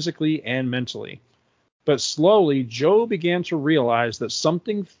 both physically and mentally. But slowly, Joe began to realize that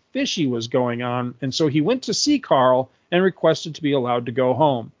something fishy was going on, and so he went to see Carl and requested to be allowed to go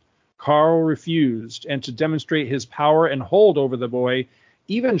home. Carl refused, and to demonstrate his power and hold over the boy,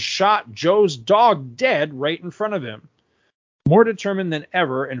 even shot Joe's dog dead right in front of him. More determined than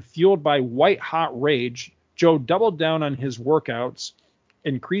ever and fueled by white-hot rage, Joe doubled down on his workouts,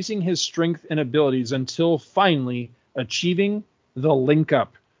 increasing his strength and abilities until finally achieving the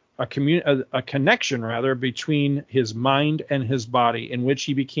link-up. A connection between his mind and his body, in which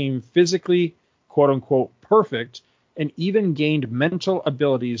he became physically, quote-unquote, perfect, and even gained mental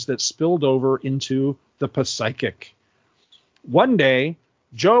abilities that spilled over into the psychic. One day,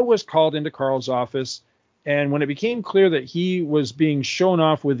 Joe was called into Carl's office, and when it became clear that he was being shown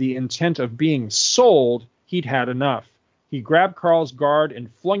off with the intent of being sold, he'd had enough. He grabbed Carl's guard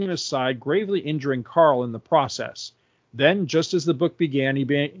and flung him aside, gravely injuring Carl in the process. Then, just as the book began,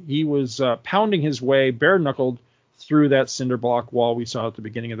 he was pounding his way bare-knuckled through that cinder block wall we saw at the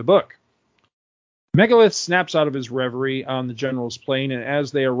beginning of the book. Megalith snaps out of his reverie on the general's plane, and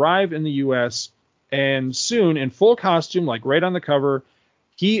as they arrive in the U.S., and soon, in full costume, like right on the cover,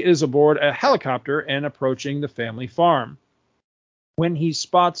 he is aboard a helicopter and approaching the family farm. When he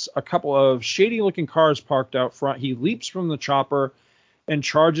spots a couple of shady-looking cars parked out front, he leaps from the chopper and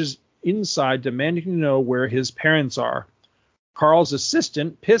charges inside, demanding to know where his parents are. Carl's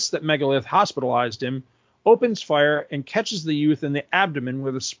assistant, pissed that Megalith hospitalized him, opens fire and catches the youth in the abdomen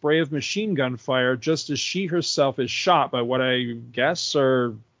with a spray of machine gun fire, just as she herself is shot by what I guess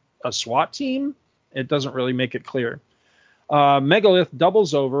are a SWAT team? It doesn't really make it clear. Megalith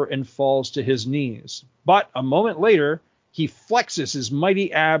doubles over and falls to his knees. But a moment later, he flexes his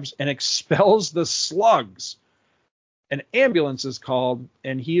mighty abs and expels the slugs. An ambulance is called,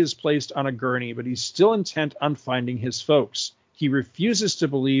 and he is placed on a gurney, but he's still intent on finding his folks. He refuses to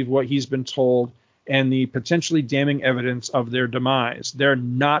believe what he's been told and the potentially damning evidence of their demise. They're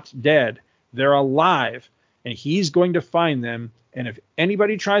not dead. They're alive, and he's going to find them, and if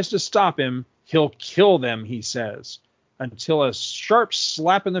anybody tries to stop him, he'll kill them, he says, until a sharp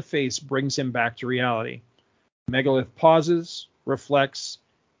slap in the face brings him back to reality. Megalith pauses, reflects,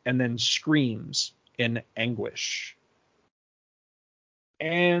 and then screams in anguish.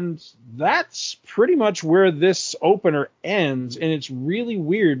 And that's pretty much where this opener ends. And it's really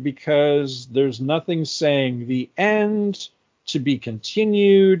weird because there's nothing saying the end, to be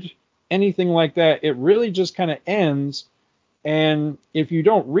continued, anything like that. It really just kind of ends. And if you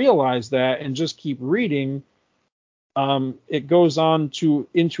don't realize that and just keep reading, it goes on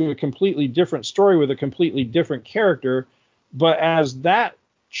into a completely different story with a completely different character. But as that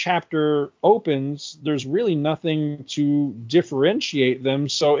chapter opens, there's really nothing to differentiate them,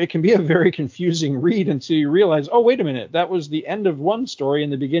 so it can be a very confusing read until you realize, oh, wait a minute, that was the end of one story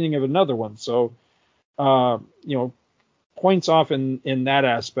and the beginning of another one. So, points off in that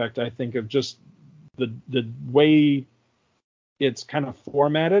aspect, I think, of just the way it's kind of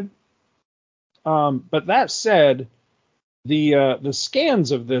formatted. But that said, the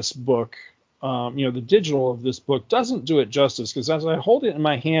scans of this book, the digital of this book doesn't do it justice, because as I hold it in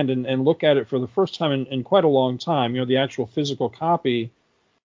my hand and look at it for the first time in quite a long time, the actual physical copy,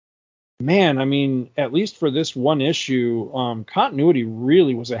 man, I mean, at least for this one issue, Continuity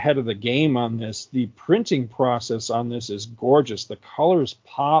really was ahead of the game on this. The printing process on this is gorgeous. The colors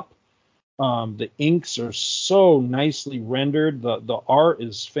pop. The inks are so nicely rendered. The art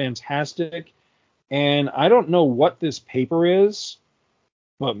is fantastic. And I don't know what this paper is,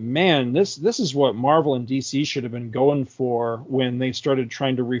 but man, this is what Marvel and DC should have been going for when they started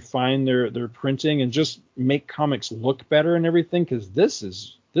trying to refine their printing and just make comics look better and everything, because this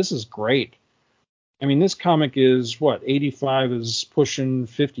is great. I mean, this comic is 85 is pushing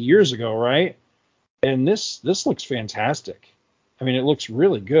 50 years ago, right? And this looks fantastic. I mean, it looks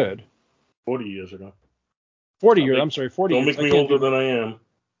really good. 40 years ago. 40 years. I'm sorry, 40 years. Don't make me older than I am.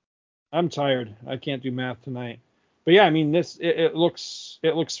 I'm tired. I can't do math tonight. But yeah, I mean, it looks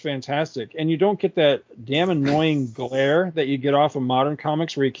fantastic, and you don't get that damn annoying glare that you get off of modern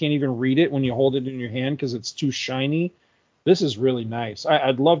comics where you can't even read it when you hold it in your hand because it's too shiny. This is really nice.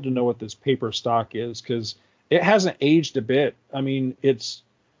 I'd love to know what this paper stock is, because it hasn't aged a bit. I mean, it's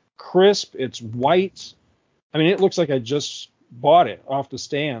crisp, it's white. I mean, it looks like I just bought it off the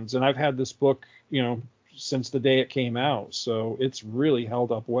stands, and I've had this book, since the day it came out, so it's really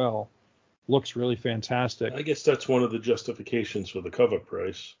held up well. Looks really fantastic. I guess that's one of the justifications for the cover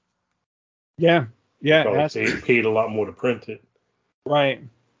price. Yeah. They paid a lot more to print it. Right.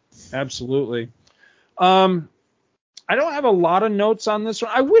 Absolutely. I don't have a lot of notes on this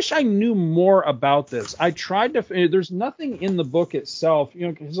one. I wish I knew more about this. I tried to. There's nothing in the book itself,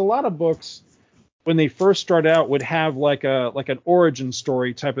 because a lot of books, when they first start out, would have like an origin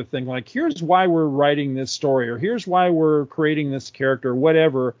story type of thing. Like, here's why we're writing this story, or here's why we're creating this character, or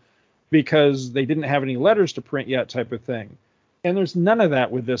whatever, because they didn't have any letters to print yet type of thing. And there's none of that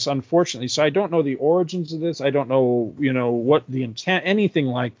with this, unfortunately. So I don't know the origins of this. I don't know, what the intent, anything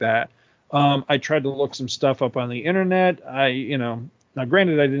like that. I tried to look some stuff up on the internet. Now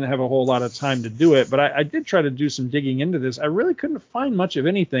granted, I didn't have a whole lot of time to do it, but I did try to do some digging into this. I really couldn't find much of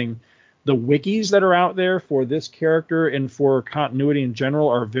anything. The wikis that are out there for this character and for Continuity in general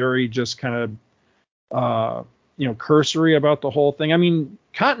are very just kind of, cursory about the whole thing. I mean,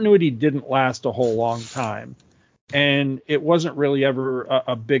 Continuity didn't last a whole long time, and it wasn't really ever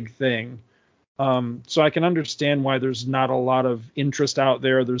a big thing. So I can understand why there's not a lot of interest out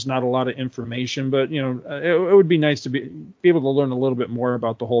there. There's not a lot of information, but it would be nice to be able to learn a little bit more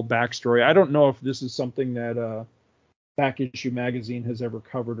about the whole backstory. I don't know if this is something that Back Issue Magazine has ever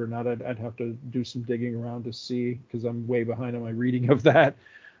covered or not. I'd have to do some digging around to see, because I'm way behind on my reading of that.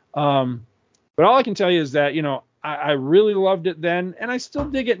 But all I can tell you is that, I really loved it then, and I still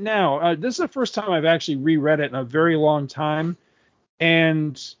dig it now. This is the first time I've actually reread it in a very long time,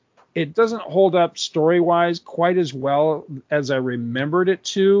 and it doesn't hold up story-wise quite as well as I remembered it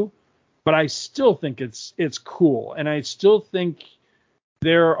to, but I still think it's cool, and I still think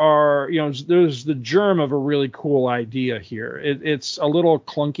there's the germ of a really cool idea here. It's a little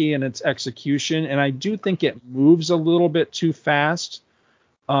clunky in its execution, and I do think it moves a little bit too fast.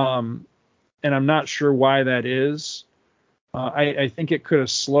 And I'm not sure why that is. I think it could have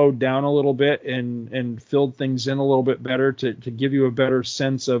slowed down a little bit and filled things in a little bit better to give you a better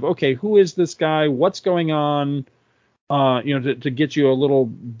sense of, okay, who is this guy? What's going on? To get you a little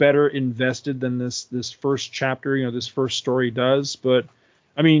better invested than this first chapter, this first story does. But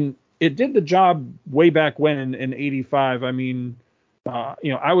I mean, it did the job way back when in 85. I mean,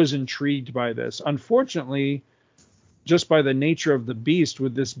 I was intrigued by this. Unfortunately, just by the nature of the beast,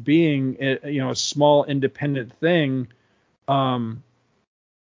 with this being a small independent thing,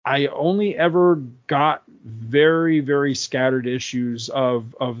 I only ever got very, very scattered issues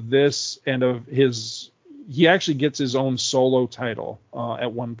of this and of his. He actually gets his own solo title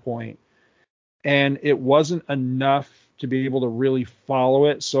at one point, and it wasn't enough to be able to really follow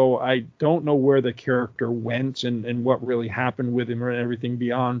it. So I don't know where the character went and what really happened with him or everything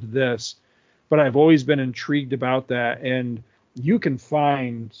beyond this. But I've always been intrigued about that, and you can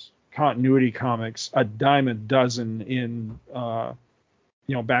find Continuity comics a dime a dozen in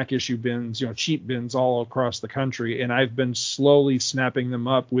back issue bins, cheap bins all across the country, and I've been slowly snapping them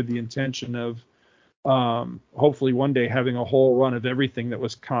up with the intention of Hopefully one day having a whole run of everything that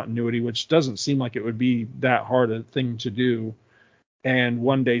was continuity, which doesn't seem like it would be that hard a thing to do. And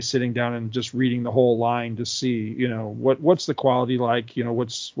one day sitting down and just reading the whole line to see, what's the quality like, what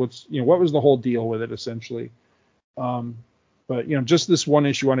was the whole deal with it essentially. But just this one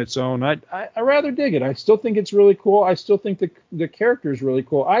issue on its own, I rather dig it. I still think it's really cool. I still think the character is really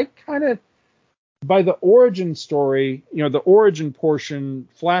cool. I kind of, by the origin story, the origin portion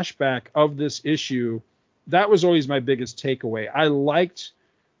flashback of this issue, that was always my biggest takeaway. I liked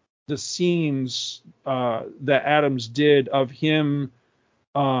the scenes that Adams did of him,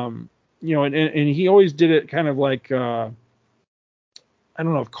 and he always did it kind of like, I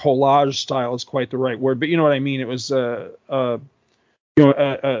don't know if collage style is quite the right word, but you know what I mean. It was a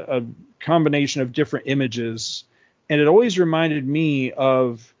combination of different images, and it always reminded me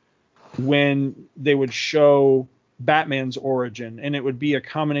of when they would show Batman's origin, and it would be a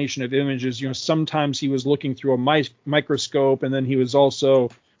combination of images. Sometimes he was looking through a microscope, and then he was also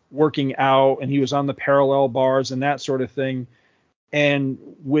working out, and he was on the parallel bars and that sort of thing. And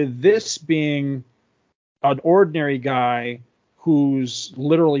with this being an ordinary guy who's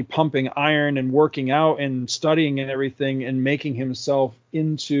literally pumping iron and working out and studying and everything and making himself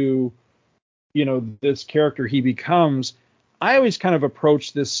into, this character he becomes, I always kind of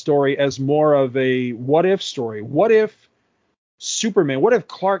approach this story as more of a what if story. What if Superman, what if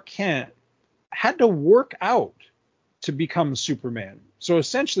Clark Kent had to work out to become Superman? So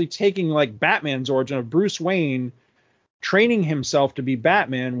essentially taking like Batman's origin of Bruce Wayne training himself to be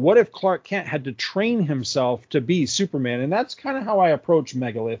Batman, what if Clark Kent had to train himself to be Superman? And that's kind of how I approach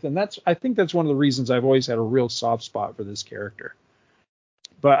Megalith. And I think that's one of the reasons I've always had a real soft spot for this character.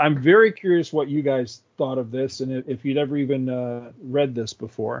 But I'm very curious what you guys thought of this, and if you'd ever even read this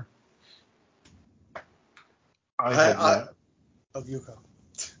before. You go.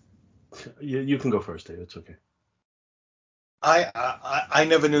 You can go first, Dave. It's okay. I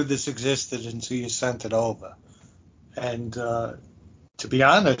never knew this existed until you sent it over. And to be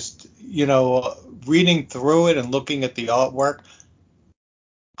honest, reading through it and looking at the artwork,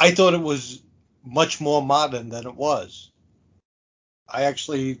 I thought it was much more modern than it was. I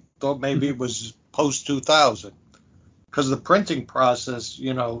actually thought maybe it was post 2000 because the printing process,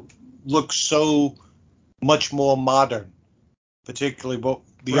 looks so much more modern, particularly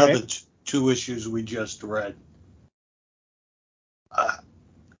the other two issues we just read.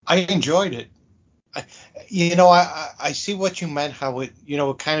 I enjoyed it. I see what you meant, how it,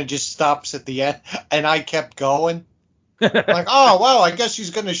 it kind of just stops at the end, and I kept going. Like, oh, wow, I guess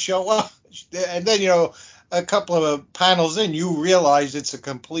he's going to show up. And then, a couple of panels in, you realize it's a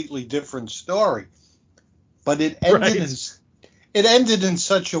completely different story. But it ended in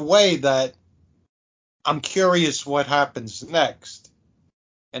such a way that I'm curious what happens next.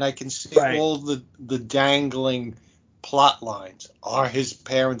 And I can see all the dangling plot lines. Are his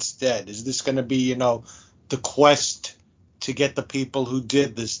parents dead? Is this going to be, the quest to get the people who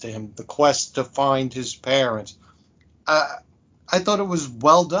did this to him, the quest to find his parents? I thought it was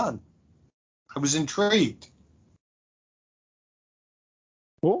well done. I was intrigued.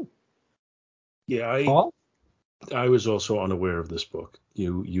 Cool. Yeah, Paul? I was also unaware of this book.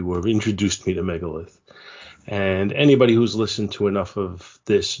 You were introduced me to Megalith. And anybody who's listened to enough of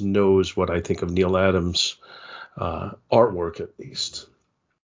this knows what I think of Neal Adams' artwork, at least.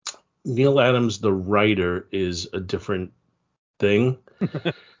 Neal Adams, the writer, is a different thing.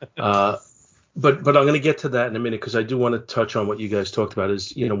 But I'm going to get to that in a minute because I do want to touch on what you guys talked about.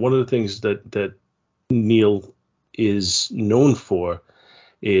 Is one of the things that Neal is known for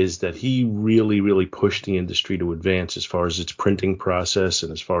is that he really, really pushed the industry to advance as far as its printing process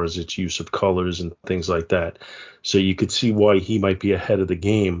and as far as its use of colors and things like that. So you could see why he might be ahead of the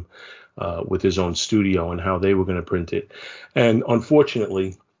game with his own studio and how they were going to print it. And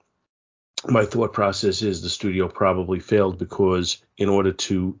unfortunately, my thought process is the studio probably failed because in order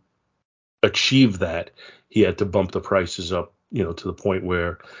to achieve that, he had to bump the prices up, to the point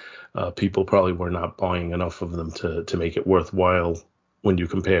where people probably were not buying enough of them to make it worthwhile when you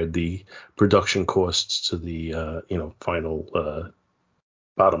compared the production costs to the final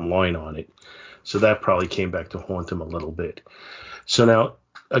bottom line on it. So that probably came back to haunt him a little bit. So now,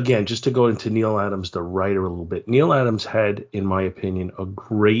 again, just to go into Neal Adams, the writer, a little bit. Neal Adams had, in my opinion, a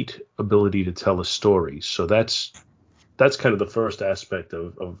great ability to tell a story. So that's kind of the first aspect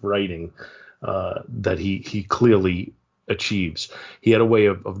of writing that he clearly achieves. He had a way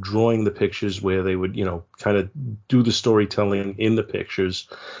of drawing the pictures where they would, kind of do the storytelling in the pictures.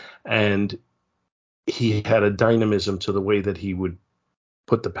 And he had a dynamism to the way that he would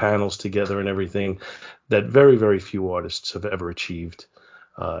put the panels together and everything that very, very few artists have ever achieved.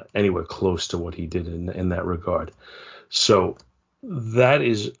 anywhere close to what he did in that regard. So that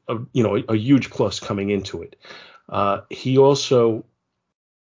is a huge plus coming into it. He also,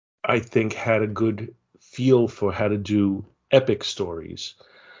 I think, had a good feel for how to do epic stories.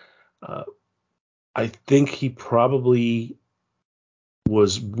 I think he probably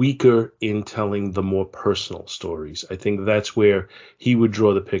was weaker in telling the more personal stories. I think that's where he would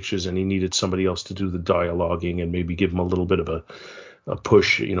draw the pictures and he needed somebody else to do the dialoguing and maybe give him a little bit of a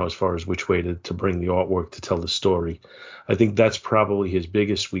push, as far as which way to bring the artwork to tell the story. I think that's probably his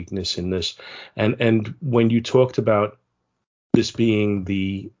biggest weakness in this. And when you talked about this being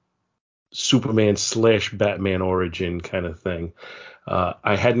the Superman / Batman origin kind of thing,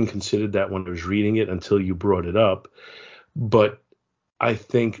 I hadn't considered that when I was reading it until you brought it up. But I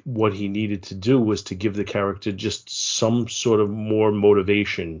think what he needed to do was to give the character just some sort of more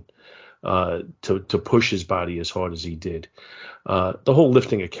motivation to push his body as hard as he did. The whole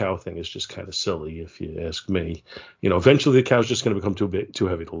lifting a cow thing is just kind of silly, if you ask me. Eventually the cow's just going to become too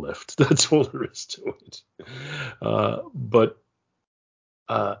heavy to lift. That's all there is to it. But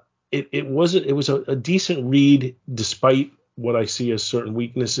it was a decent read, despite what I see as certain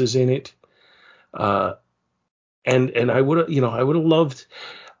weaknesses in it. And I would have loved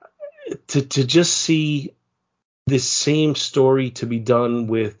to just see this same story to be done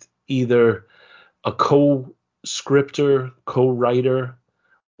with either a co-scripter, co-writer,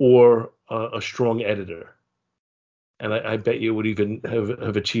 or a strong editor. And I bet you would even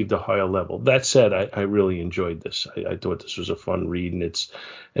have achieved a higher level. That said, I really enjoyed this. I thought this was a fun read, and it's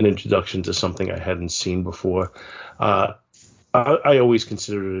an introduction to something I hadn't seen before. I always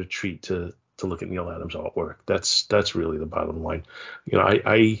consider it a treat to look at Neal Adams' artwork. That's really the bottom line.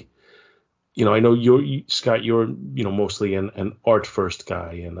 I know Scott, you're mostly an art first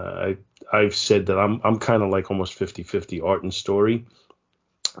guy, and I've said that I'm kind of like almost 50-50 art and story.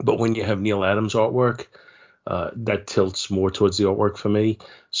 But when you have Neal Adams artwork, that tilts more towards the artwork for me.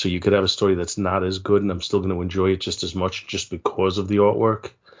 So you could have a story that's not as good, and I'm still going to enjoy it just as much just because of the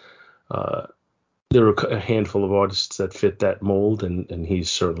artwork. There are a handful of artists that fit that mold, and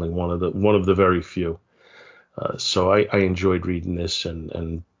he's certainly one of the very few. So I enjoyed reading this,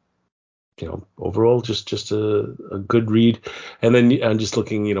 and overall just a good read. And then I'm just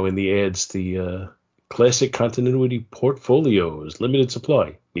looking, in the ads, the classic continuity portfolios, limited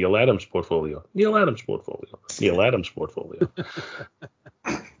supply. Neal Adams portfolio. Neal Adams portfolio. Neal Adams portfolio.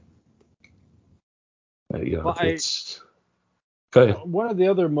 Go ahead. One of the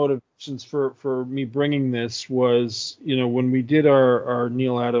other motivations for me bringing this was, when we did our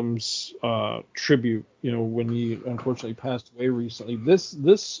Neal Adams tribute, when he unfortunately passed away recently,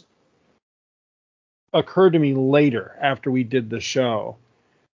 this occurred to me later after we did the show.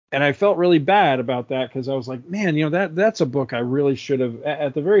 And I felt really bad about that because I was like, man, that's a book I really should have,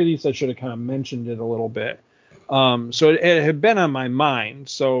 at the very least, I should have kind of mentioned it a little bit. So it had been on my mind.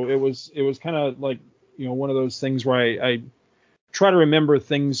 So it was kind of like, one of those things where I try to remember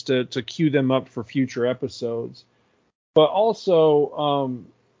things to cue them up for future episodes. But also,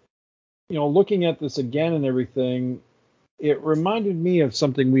 looking at this again and everything, it reminded me of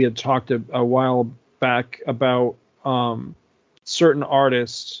something we had talked a while back about certain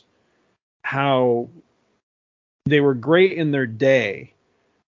artists, how they were great in their day,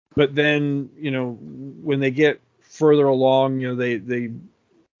 but then, when they get further along, they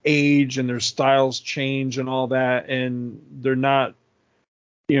age and their styles change and all that, and they're not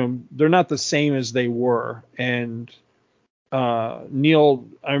the same as they were. And Neal,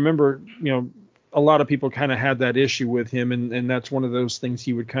 I remember, a lot of people kind of had that issue with him, and that's one of those things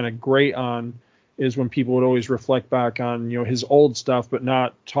he would kind of grate on, is when people would always reflect back on, his old stuff, but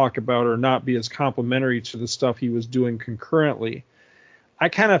not talk about or not be as complimentary to the stuff he was doing concurrently. I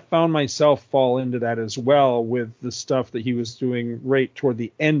kind of found myself fall into that as well with the stuff that he was doing right toward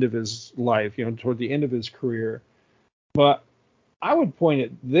the end of his life, toward the end of his career. But I would point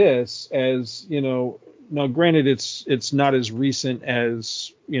at this as, now granted it's not as recent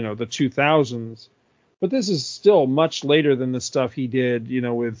as, the 2000s, but this is still much later than the stuff he did,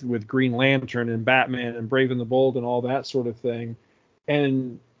 with Green Lantern and Batman and Brave and the Bold and all that sort of thing.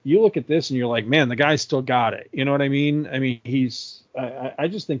 And you look at this and you're like, man, the guy still got it. You know what I mean? I mean, I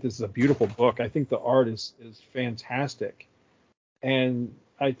just think this is a beautiful book. I think the art is fantastic. And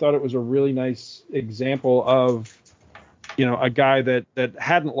I thought it was a really nice example of, a guy that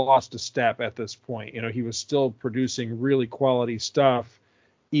hadn't lost a step at this point. He was still producing really quality stuff,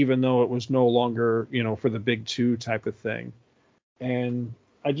 even though it was no longer, for the big two type of thing. And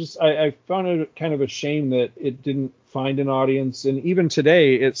I found it kind of a shame that it didn't find an audience. And even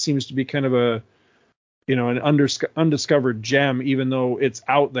today, it seems to be kind of an undiscovered gem, even though it's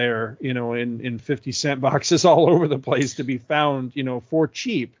out there, in 50-cent boxes all over the place to be found, for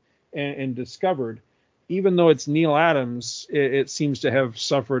cheap and discovered. Even though it's Neal Adams, it seems to have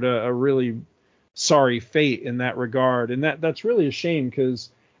suffered a really sorry fate in that regard. And that's really a shame because,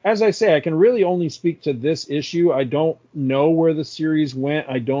 as I say, I can really only speak to this issue. I don't know where the series went.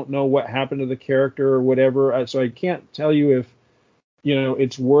 I don't know what happened to the character or whatever. So I can't tell you if,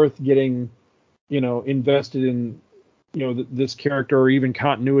 it's worth getting, invested in, this character or even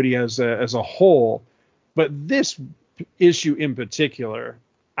continuity as a whole. But this issue in particular,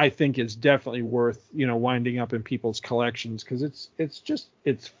 I think is definitely worth, winding up in people's collections because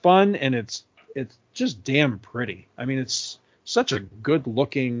it's fun and it's just damn pretty. I mean, it's such a good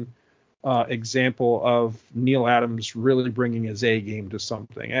looking example of Neal Adams really bringing his A game to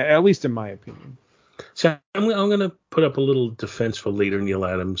something, at least in my opinion. So I'm going to put up a little defense for later Neal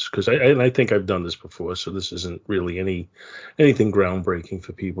Adams because I think I've done this before, so this isn't really anything groundbreaking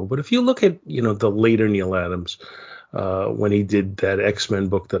for people. But if you look at the later Neal Adams, when he did that X-Men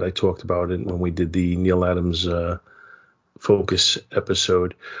book that I talked about, and when we did the Neal Adams Focus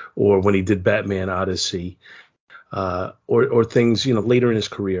episode, or when he did Batman Odyssey, or things later in his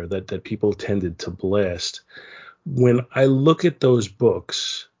career that people tended to blast. When I look at those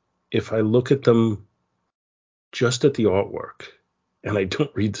books, if I look at them just at the artwork and I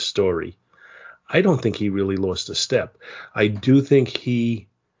don't read the story, I don't think he really lost a step. I do think he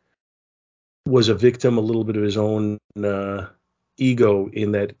was a victim a little bit of his own ego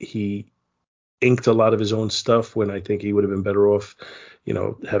in that he inked a lot of his own stuff when I think he would have been better off,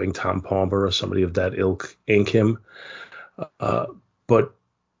 having Tom Palmer or somebody of that ilk ink him. But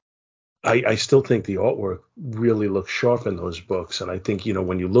I still think the artwork really looks sharp in those books. And I think,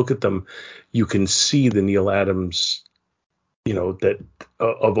 when you look at them, you can see the Neal Adams, that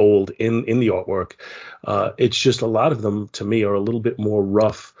of old in the artwork. It's just a lot of them to me are a little bit more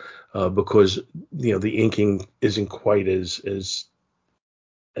rough because, the inking isn't quite as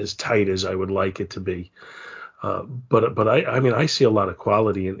tight as I would like it to be. But I see a lot of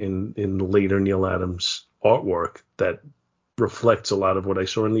quality in later Neal Adams artwork that reflects a lot of what I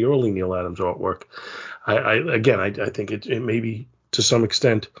saw in the early Neal Adams artwork. I think it may be to some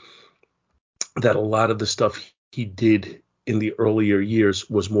extent that a lot of the stuff he did in the earlier years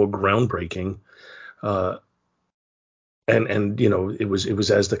was more groundbreaking. And it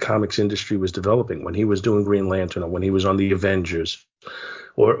was as the comics industry was developing, when he was doing Green Lantern or when he was on the Avengers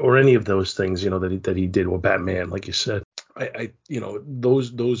or any of those things, that he did, or Batman, like you said.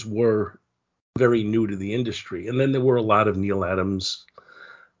 Those were very new to the industry. And then there were a lot of Neal Adams,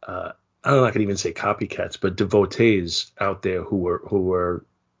 I'm not going to even say copycats, but devotees out there who were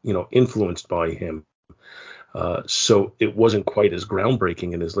influenced by him. So it wasn't quite as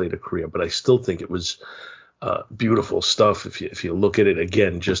groundbreaking in his later career, but I still think it was beautiful stuff if you look at it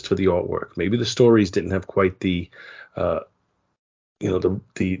again just for the artwork. Maybe the stories didn't have quite the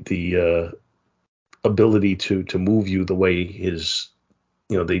ability to move you the way his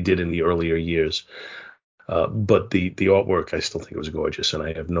they did in the earlier years. But the artwork, I still think it was gorgeous, and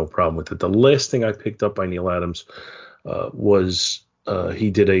I have no problem with it. The last thing I picked up by Neal Adams was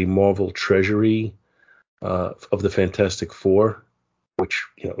he did a Marvel Treasury of the Fantastic Four, which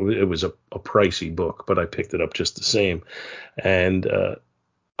it was a pricey book, but I picked it up just the same. And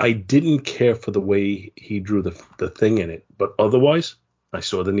I didn't care for the way he drew the thing in it, but otherwise I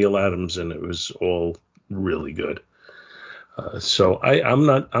saw the Neal Adams and it was all really good. So I'm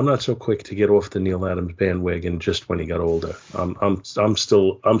not so quick to get off the Neal Adams bandwagon just when he got older. I'm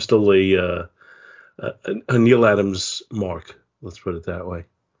still a Neal Adams mark. Let's put it that way.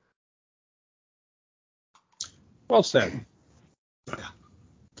 Well said. Yeah.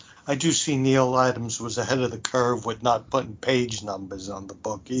 I do see Neal Adams was ahead of the curve with not putting page numbers on the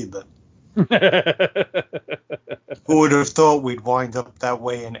book either. Who would have thought we'd wind up that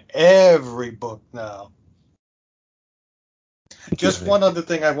way in every book now? Just one other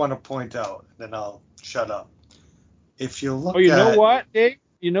thing I want to point out, then I'll shut up. If you look know what, Dave?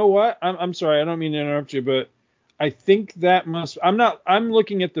 You know what? I'm sorry, I don't mean to interrupt you, but I think that I'm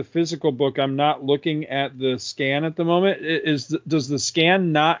looking at the physical book. I'm not looking at the scan at the moment. Does the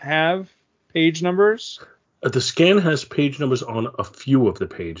scan not have page numbers? The scan has page numbers on a few of the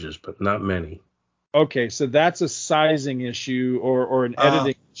pages, but not many. Okay, so that's a sizing issue or an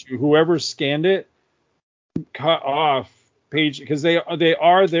editing issue. Whoever scanned it cut off page because they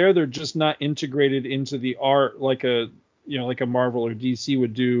are there. They're just not integrated into the art like a Marvel or DC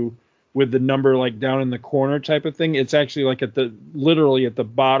would do with the number like down in the corner type of thing. It's actually like literally at the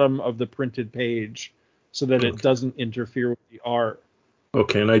bottom of the printed page so that it doesn't interfere with the art.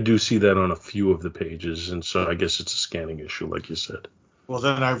 Okay, and I do see that on a few of the pages, and so I guess it's a scanning issue, like you said. Well,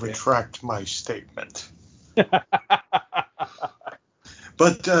 then I retract my statement.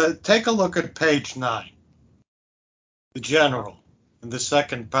 But take a look at page 9, the general, in the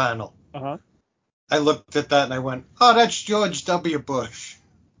second panel. Uh-huh. I looked at that and I went, oh, that's George W. Bush.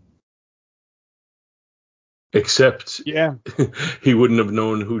 Except Yeah. he wouldn't have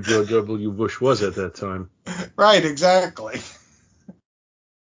known who George W. Bush was at that time. Right, exactly.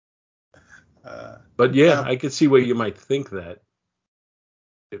 But yeah, I could see where you might think that.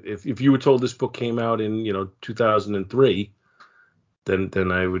 If you were told this book came out in 2003,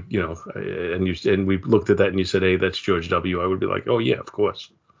 then I would and we looked at that and you said, hey, that's George W. I would be like, oh yeah, of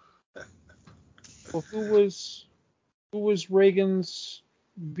course. Well, who was Reagan's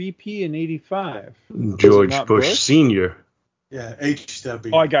VP in '85? George Bush Sr. Yeah,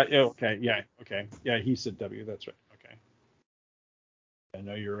 H.W. Oh, I got you. Okay, yeah, okay, yeah, he said W. That's right. Okay. I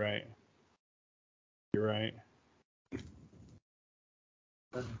know you're right. You're right.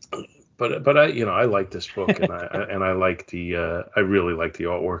 But I like this book and I like I really like the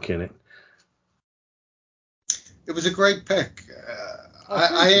artwork in it. It was a great pick.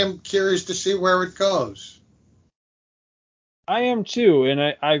 I am curious to see where it goes. I am too, and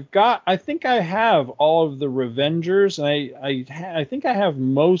I think I have all of the Revengers, and I think I have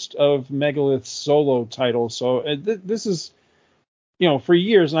most of Megalith's solo titles. So this is, for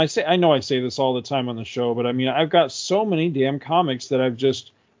years, and I know I say this all the time on the show, but I mean, I've got so many damn comics that I've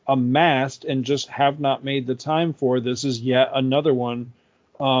just amassed and just have not made the time for. This is yet another one.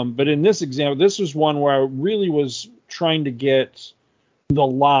 But in this example, this was one where I really was trying to get the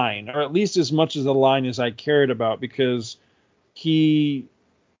line, or at least as much as the line as I cared about, because he,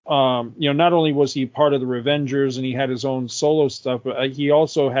 not only was he part of the Revengers and he had his own solo stuff, but he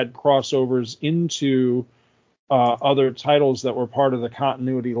also had crossovers into other titles that were part of the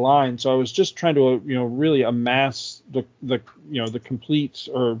continuity line. So I was just trying to, really amass the complete,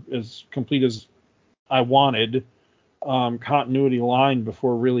 or as complete as I wanted, continuity line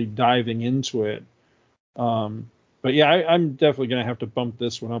before really diving into it. But yeah, I'm definitely going to have to bump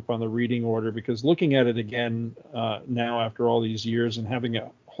this one up on the reading order, because looking at it again now after all these years and having it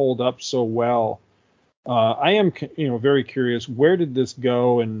hold up so well, I am very curious, where did this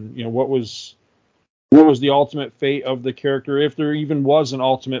go, and what was the ultimate fate of the character, if there even was an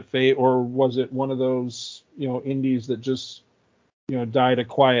ultimate fate, or was it one of those indies that just died a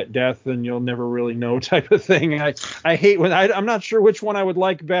quiet death and you'll never really know type of thing. I hate when I'm not sure which one I would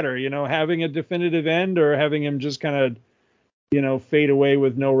like better, having a definitive end or having him just kind of, fade away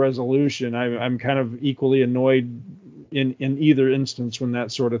with no resolution. I'm kind of equally annoyed in either instance when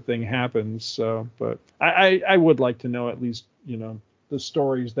that sort of thing happens. So, but I would like to know at least, the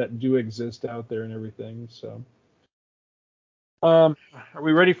stories that do exist out there and everything. So, are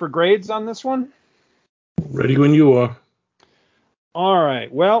we ready for grades on this one? Ready when you are. All right.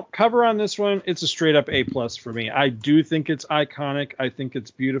 Well, cover on this one, it's a straight up A+ for me. I do think it's iconic. I think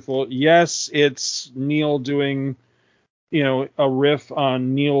it's beautiful. Yes, it's Neil doing, a riff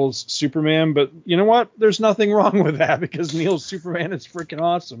on Neil's Superman, but you know what? There's nothing wrong with that, because Neil's Superman is freaking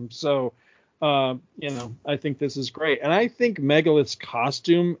awesome. So, I think this is great. And I think Megalith's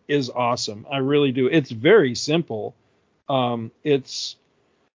costume is awesome. I really do. It's very simple. It's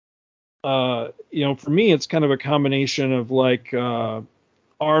for me, it's kind of a combination of like Arn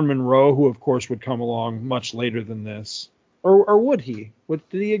Monroe, who of course would come along much later than this, or would he? Did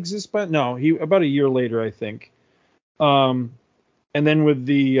he exist by? No, he about a year later, I think. And then with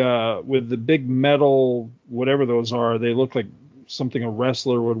the big metal whatever those are, they look like something a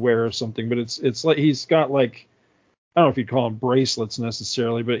wrestler would wear or something. But it's like he's got like, I don't know if you'd call them bracelets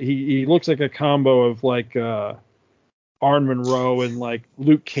necessarily, but he looks like a combo of like Arn Monroe and like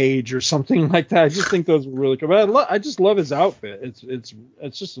Luke Cage or something like that. I just think those were really cool. But I just love his outfit.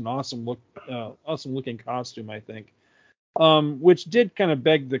 It's just an awesome looking costume, I think. Which did kind of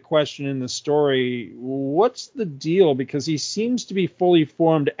beg the question in the story, what's the deal? Because he seems to be fully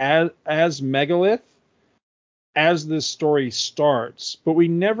formed as Megalith as this story starts, but we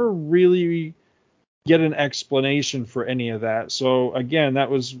never really get an explanation for any of that. So again,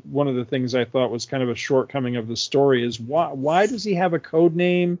 that was one of the things I thought was kind of a shortcoming of the story, is why does he have a code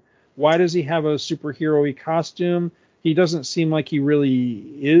name? Why does he have a superhero-y costume? He doesn't seem like he really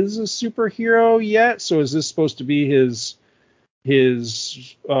is a superhero yet. So is this supposed to be his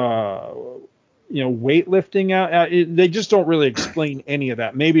weightlifting out? They just don't really explain any of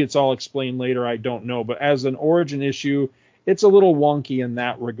that. Maybe it's all explained later, I don't know. But as an origin issue, it's a little wonky in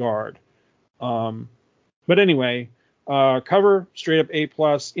that regard. But anyway, cover straight up A+.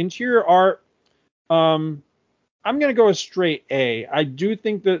 Interior art, I'm going to go a straight A. I do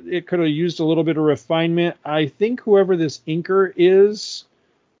think that it could have used a little bit of refinement. I think whoever this inker is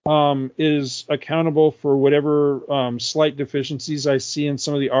accountable for whatever slight deficiencies I see in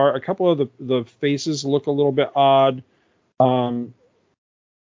some of the art. A couple of the faces look a little bit odd.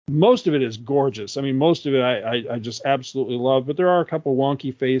 Most of it is gorgeous. I mean, most of it I just absolutely love, but there are a couple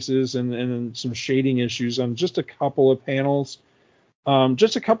wonky faces and some shading issues on just a couple of panels.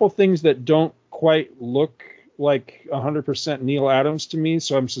 Just a couple things that don't quite look like 100% Neil Adams to me,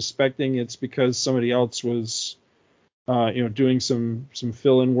 so I'm suspecting it's because somebody else was doing some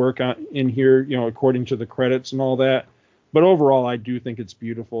fill-in work in here, according to the credits and all that. But overall, I do think it's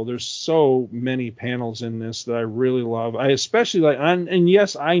beautiful. There's so many panels in this that I really love. I especially like, and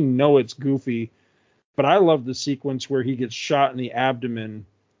yes, I know it's goofy, but I love the sequence where he gets shot in the abdomen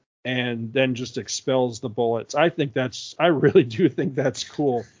and then just expels the bullets. I really do think that's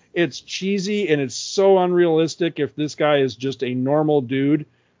cool. It's cheesy and it's so unrealistic if this guy is just a normal dude,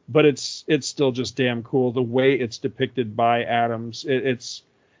 but it's still just damn cool the way it's depicted by Adams. It's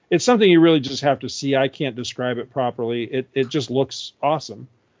something you really just have to see. I can't describe it properly. It just looks awesome.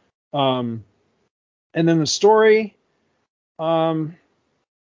 And then the story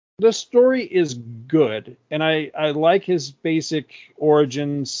is good, and I like his basic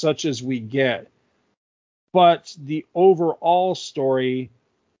origins such as we get, but the overall story,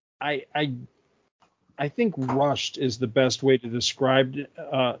 I think rushed is the best way to describe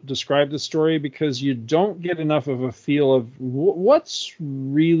the story, because you don't get enough of a feel of what's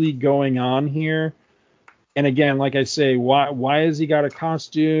really going on here. And again, like I say, why has he got a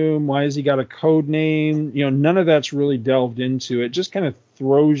costume? Why has he got a code name? None of that's really delved into. It just kind of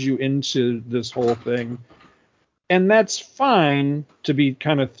throws you into this whole thing. And that's fine to be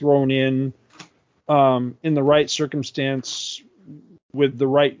kind of thrown in the right circumstance with the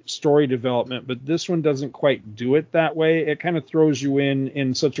right story development, but this one doesn't quite do it that way. It kind of throws you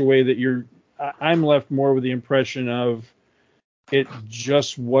in such a way that I'm left more with the impression of it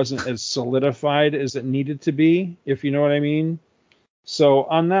just wasn't as solidified as it needed to be, if you know what I mean. So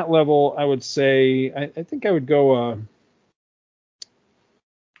on that level, I would say, I think I would go,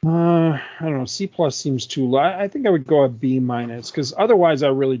 I don't know, C+ seems too low. I think I would go a B-, because otherwise I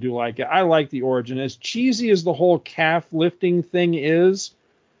really do like it. I like the origin. As cheesy as the whole calf lifting thing is,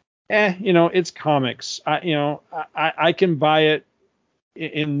 it's comics. I can buy it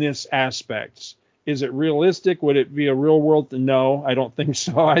in this aspect. Is it realistic? Would it be a real world? No, I don't think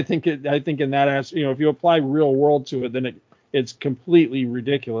so. I think in that aspect, if you apply real world to it, then it's completely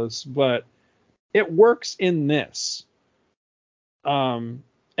ridiculous. But it works in this.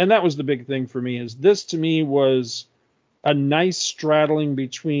 And that was the big thing for me, is this to me was a nice straddling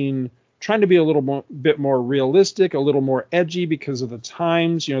between trying to be a little bit more realistic, a little more edgy because of the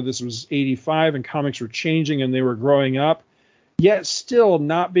times. This was 85 and comics were changing and they were growing up, yet still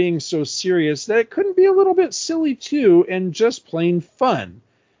not being so serious that it couldn't be a little bit silly too and just plain fun.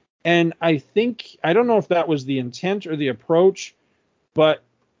 And I don't know if that was the intent or the approach, but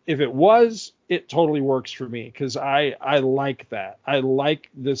if it was, it totally works for me, because I like that. I like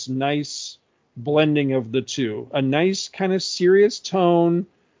this nice blending of the two. A nice kind of serious tone,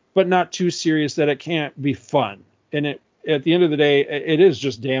 but not too serious that it can't be fun. And at the end of the day, it is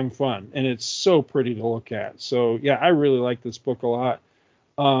just damn fun, and it's so pretty to look at. So yeah, I really like this book a lot.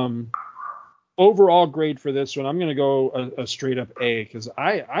 Overall grade for this one, I'm going to go a straight up A, because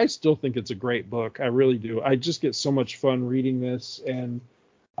I still think it's a great book. I really do. I just get so much fun reading this, and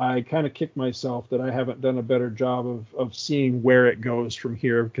I kind of kick myself that I haven't done a better job of seeing where it goes from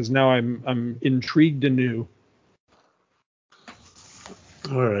here, because now I'm intrigued anew.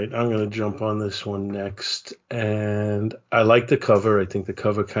 All right, I'm going to jump on this one next. And I like the cover. I think the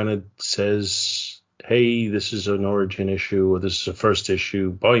cover kind of says, hey, this is an origin issue, or this is a first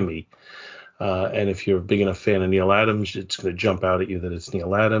issue by me. And if you're a big enough fan of Neil Adams, it's going to jump out at you that it's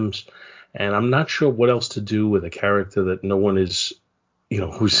Neil Adams. And I'm not sure what else to do with a character that no one is,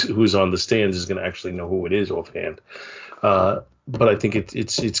 who's on the stands is going to actually know who it is offhand. But I think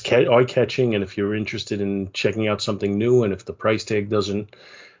it's eye-catching, and if you're interested in checking out something new, and if the price tag doesn't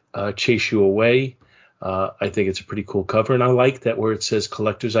chase you away, I think it's a pretty cool cover. And I like that where it says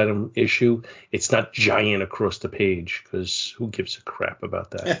collector's item issue, it's not giant across the page, because who gives a crap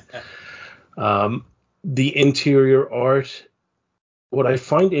about that? The interior art, what I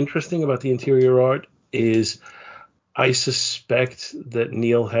find interesting about the interior art is I suspect that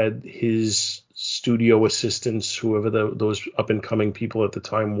Neil had his studio assistants, whoever those up-and-coming people at the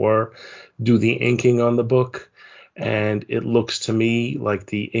time were, do the inking on the book. And it looks to me like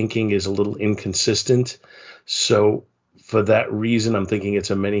the inking is a little inconsistent. So for that reason, I'm thinking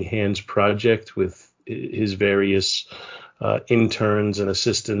it's a many-hands project with his various interns and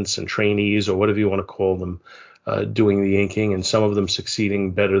assistants and trainees, or whatever you want to call them, doing the inking, and some of them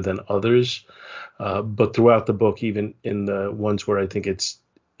succeeding better than others. But throughout the book, even in the ones where I think it's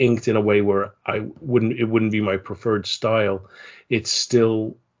inked in a way where it wouldn't be my preferred style, it's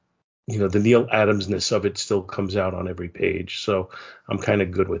still, the Neal Adams-ness of it still comes out on every page. So I'm kind of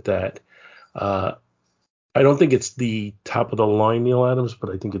good with that. I don't think it's the top of the line Neal Adams, but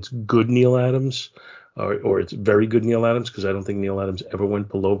I think it's good Neal Adams, or it's very good Neal Adams, because I don't think Neal Adams ever went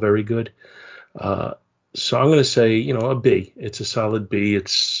below very good. So I'm going to say, a B. It's a solid B.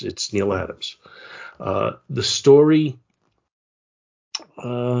 It's Neal Adams. The story,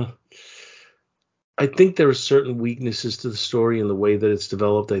 I think there are certain weaknesses to the story in the way that it's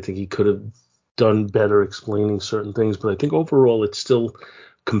developed. I think he could have done better explaining certain things, but I think overall it's still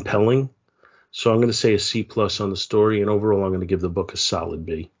compelling. So I'm going to say a C+ on the story, and overall I'm going to give the book a solid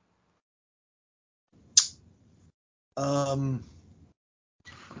B. I'm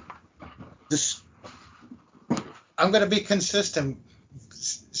going to be consistent.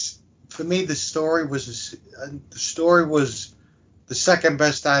 For me, the story was the second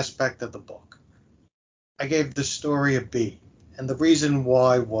best aspect of the book. I gave the story a B, and the reason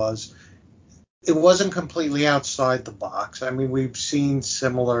why was it wasn't completely outside the box. I mean, we've seen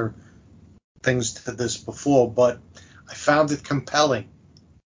similar things to this before, but I found it compelling.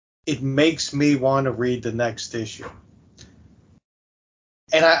 It makes me want to read the next issue.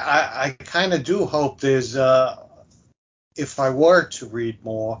 And I kind of do hope there's, if I were to read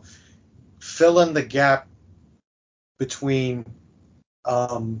more, fill in the gap between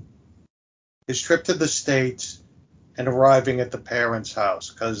his trip to the States and arriving at the parents' house,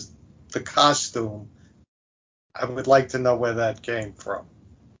 because the costume, I would like to know where that came from.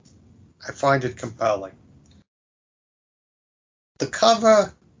 I find it compelling. The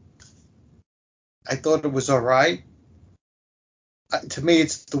cover, I thought it was all right. To me,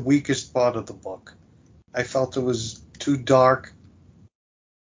 it's the weakest part of the book. I felt it was too dark.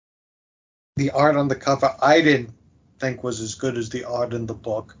 The art on the cover, I didn't think was as good as the art in the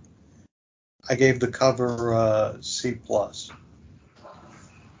book. I gave the cover C+.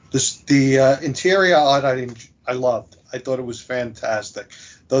 The interior art I loved. I thought it was fantastic.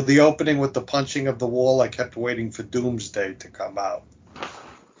 Though the opening with the punching of the wall, I kept waiting for Doomsday to come out.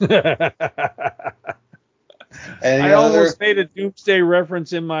 I almost made a Doomsday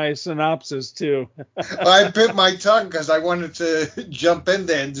reference in my synopsis, too. I bit my tongue because I wanted to jump in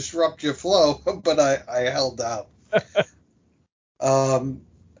there and disrupt your flow, but I held out.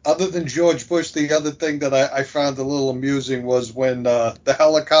 Other than George Bush, the other thing that I found a little amusing was when the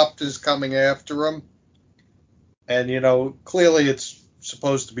helicopter's coming after him. And, clearly it's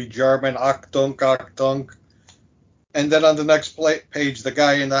supposed to be German, Achtung, Achtung. And then on the next page, the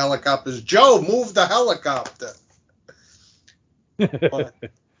guy in the helicopter is, Joe, move the helicopter.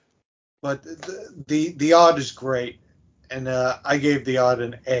 but the art is great, and I gave the art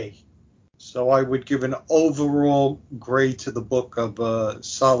an A. So I would give an overall grade to the book of a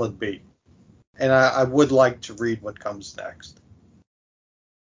solid B. And I would like to read what comes next.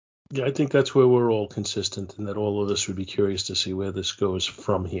 Yeah, I think that's where we're all consistent, and that all of us would be curious to see where this goes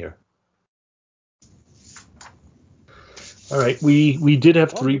from here. All right, we did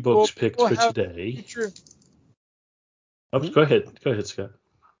have 3 books picked for today. Go ahead, Scott.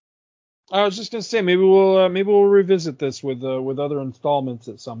 I was just gonna say maybe we'll revisit this with other installments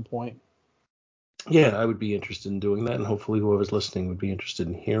at some point. Yeah, I would be interested in doing that, and hopefully whoever's listening would be interested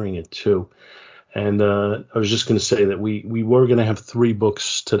in hearing it too. And I was just going to say that we were going to have 3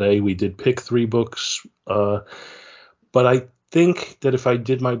 books today. We did pick 3 books, but I think that if I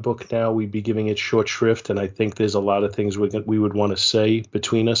did my book now, we'd be giving it short shrift, and I think there's a lot of things we would want to say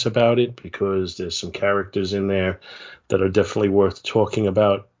between us about it, because there's some characters in there that are definitely worth talking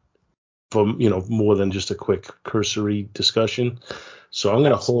about for more than just a quick cursory discussion. So I'm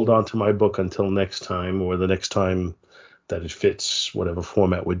going to hold on to my book until next time, or the next time that it fits whatever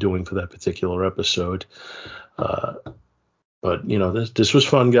format we're doing for that particular episode. But this was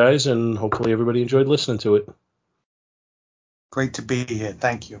fun, guys, and hopefully everybody enjoyed listening to it. Great to be here.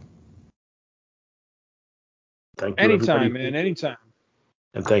 Thank you. Thank you, anytime, everybody. Man. Anytime.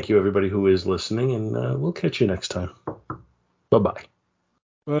 And thank you, everybody who is listening, and we'll catch you next time. Bye-bye.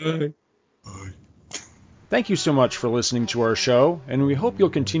 Bye. Bye. Thank you so much for listening to our show, and we hope you'll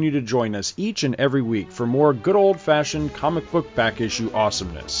continue to join us each and every week for more good old-fashioned comic book back issue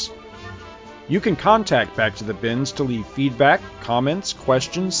awesomeness. You can contact Back to the Bins to leave feedback, comments,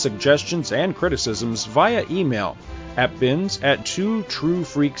 questions, suggestions, and criticisms via email at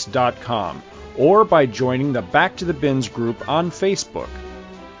bins@twotruefreaks.com or by joining the Back to the Bins group on Facebook.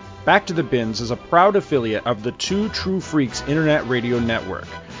 Back to the Bins is a proud affiliate of the Two True Freaks Internet Radio Network,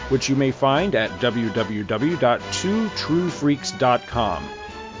 which you may find at www.twotruefreaks.com.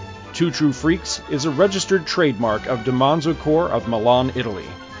 Two True Freaks is a registered trademark of DiManzo Corp of Milan, Italy.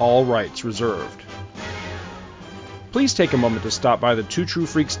 All rights reserved. Please take a moment to stop by the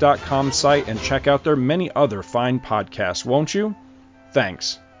twotruefreaks.com site and check out their many other fine podcasts, won't you?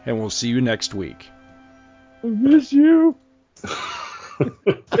 Thanks, and we'll see you next week. I miss you.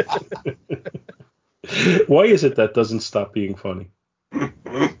 Why is it that doesn't stop being funny?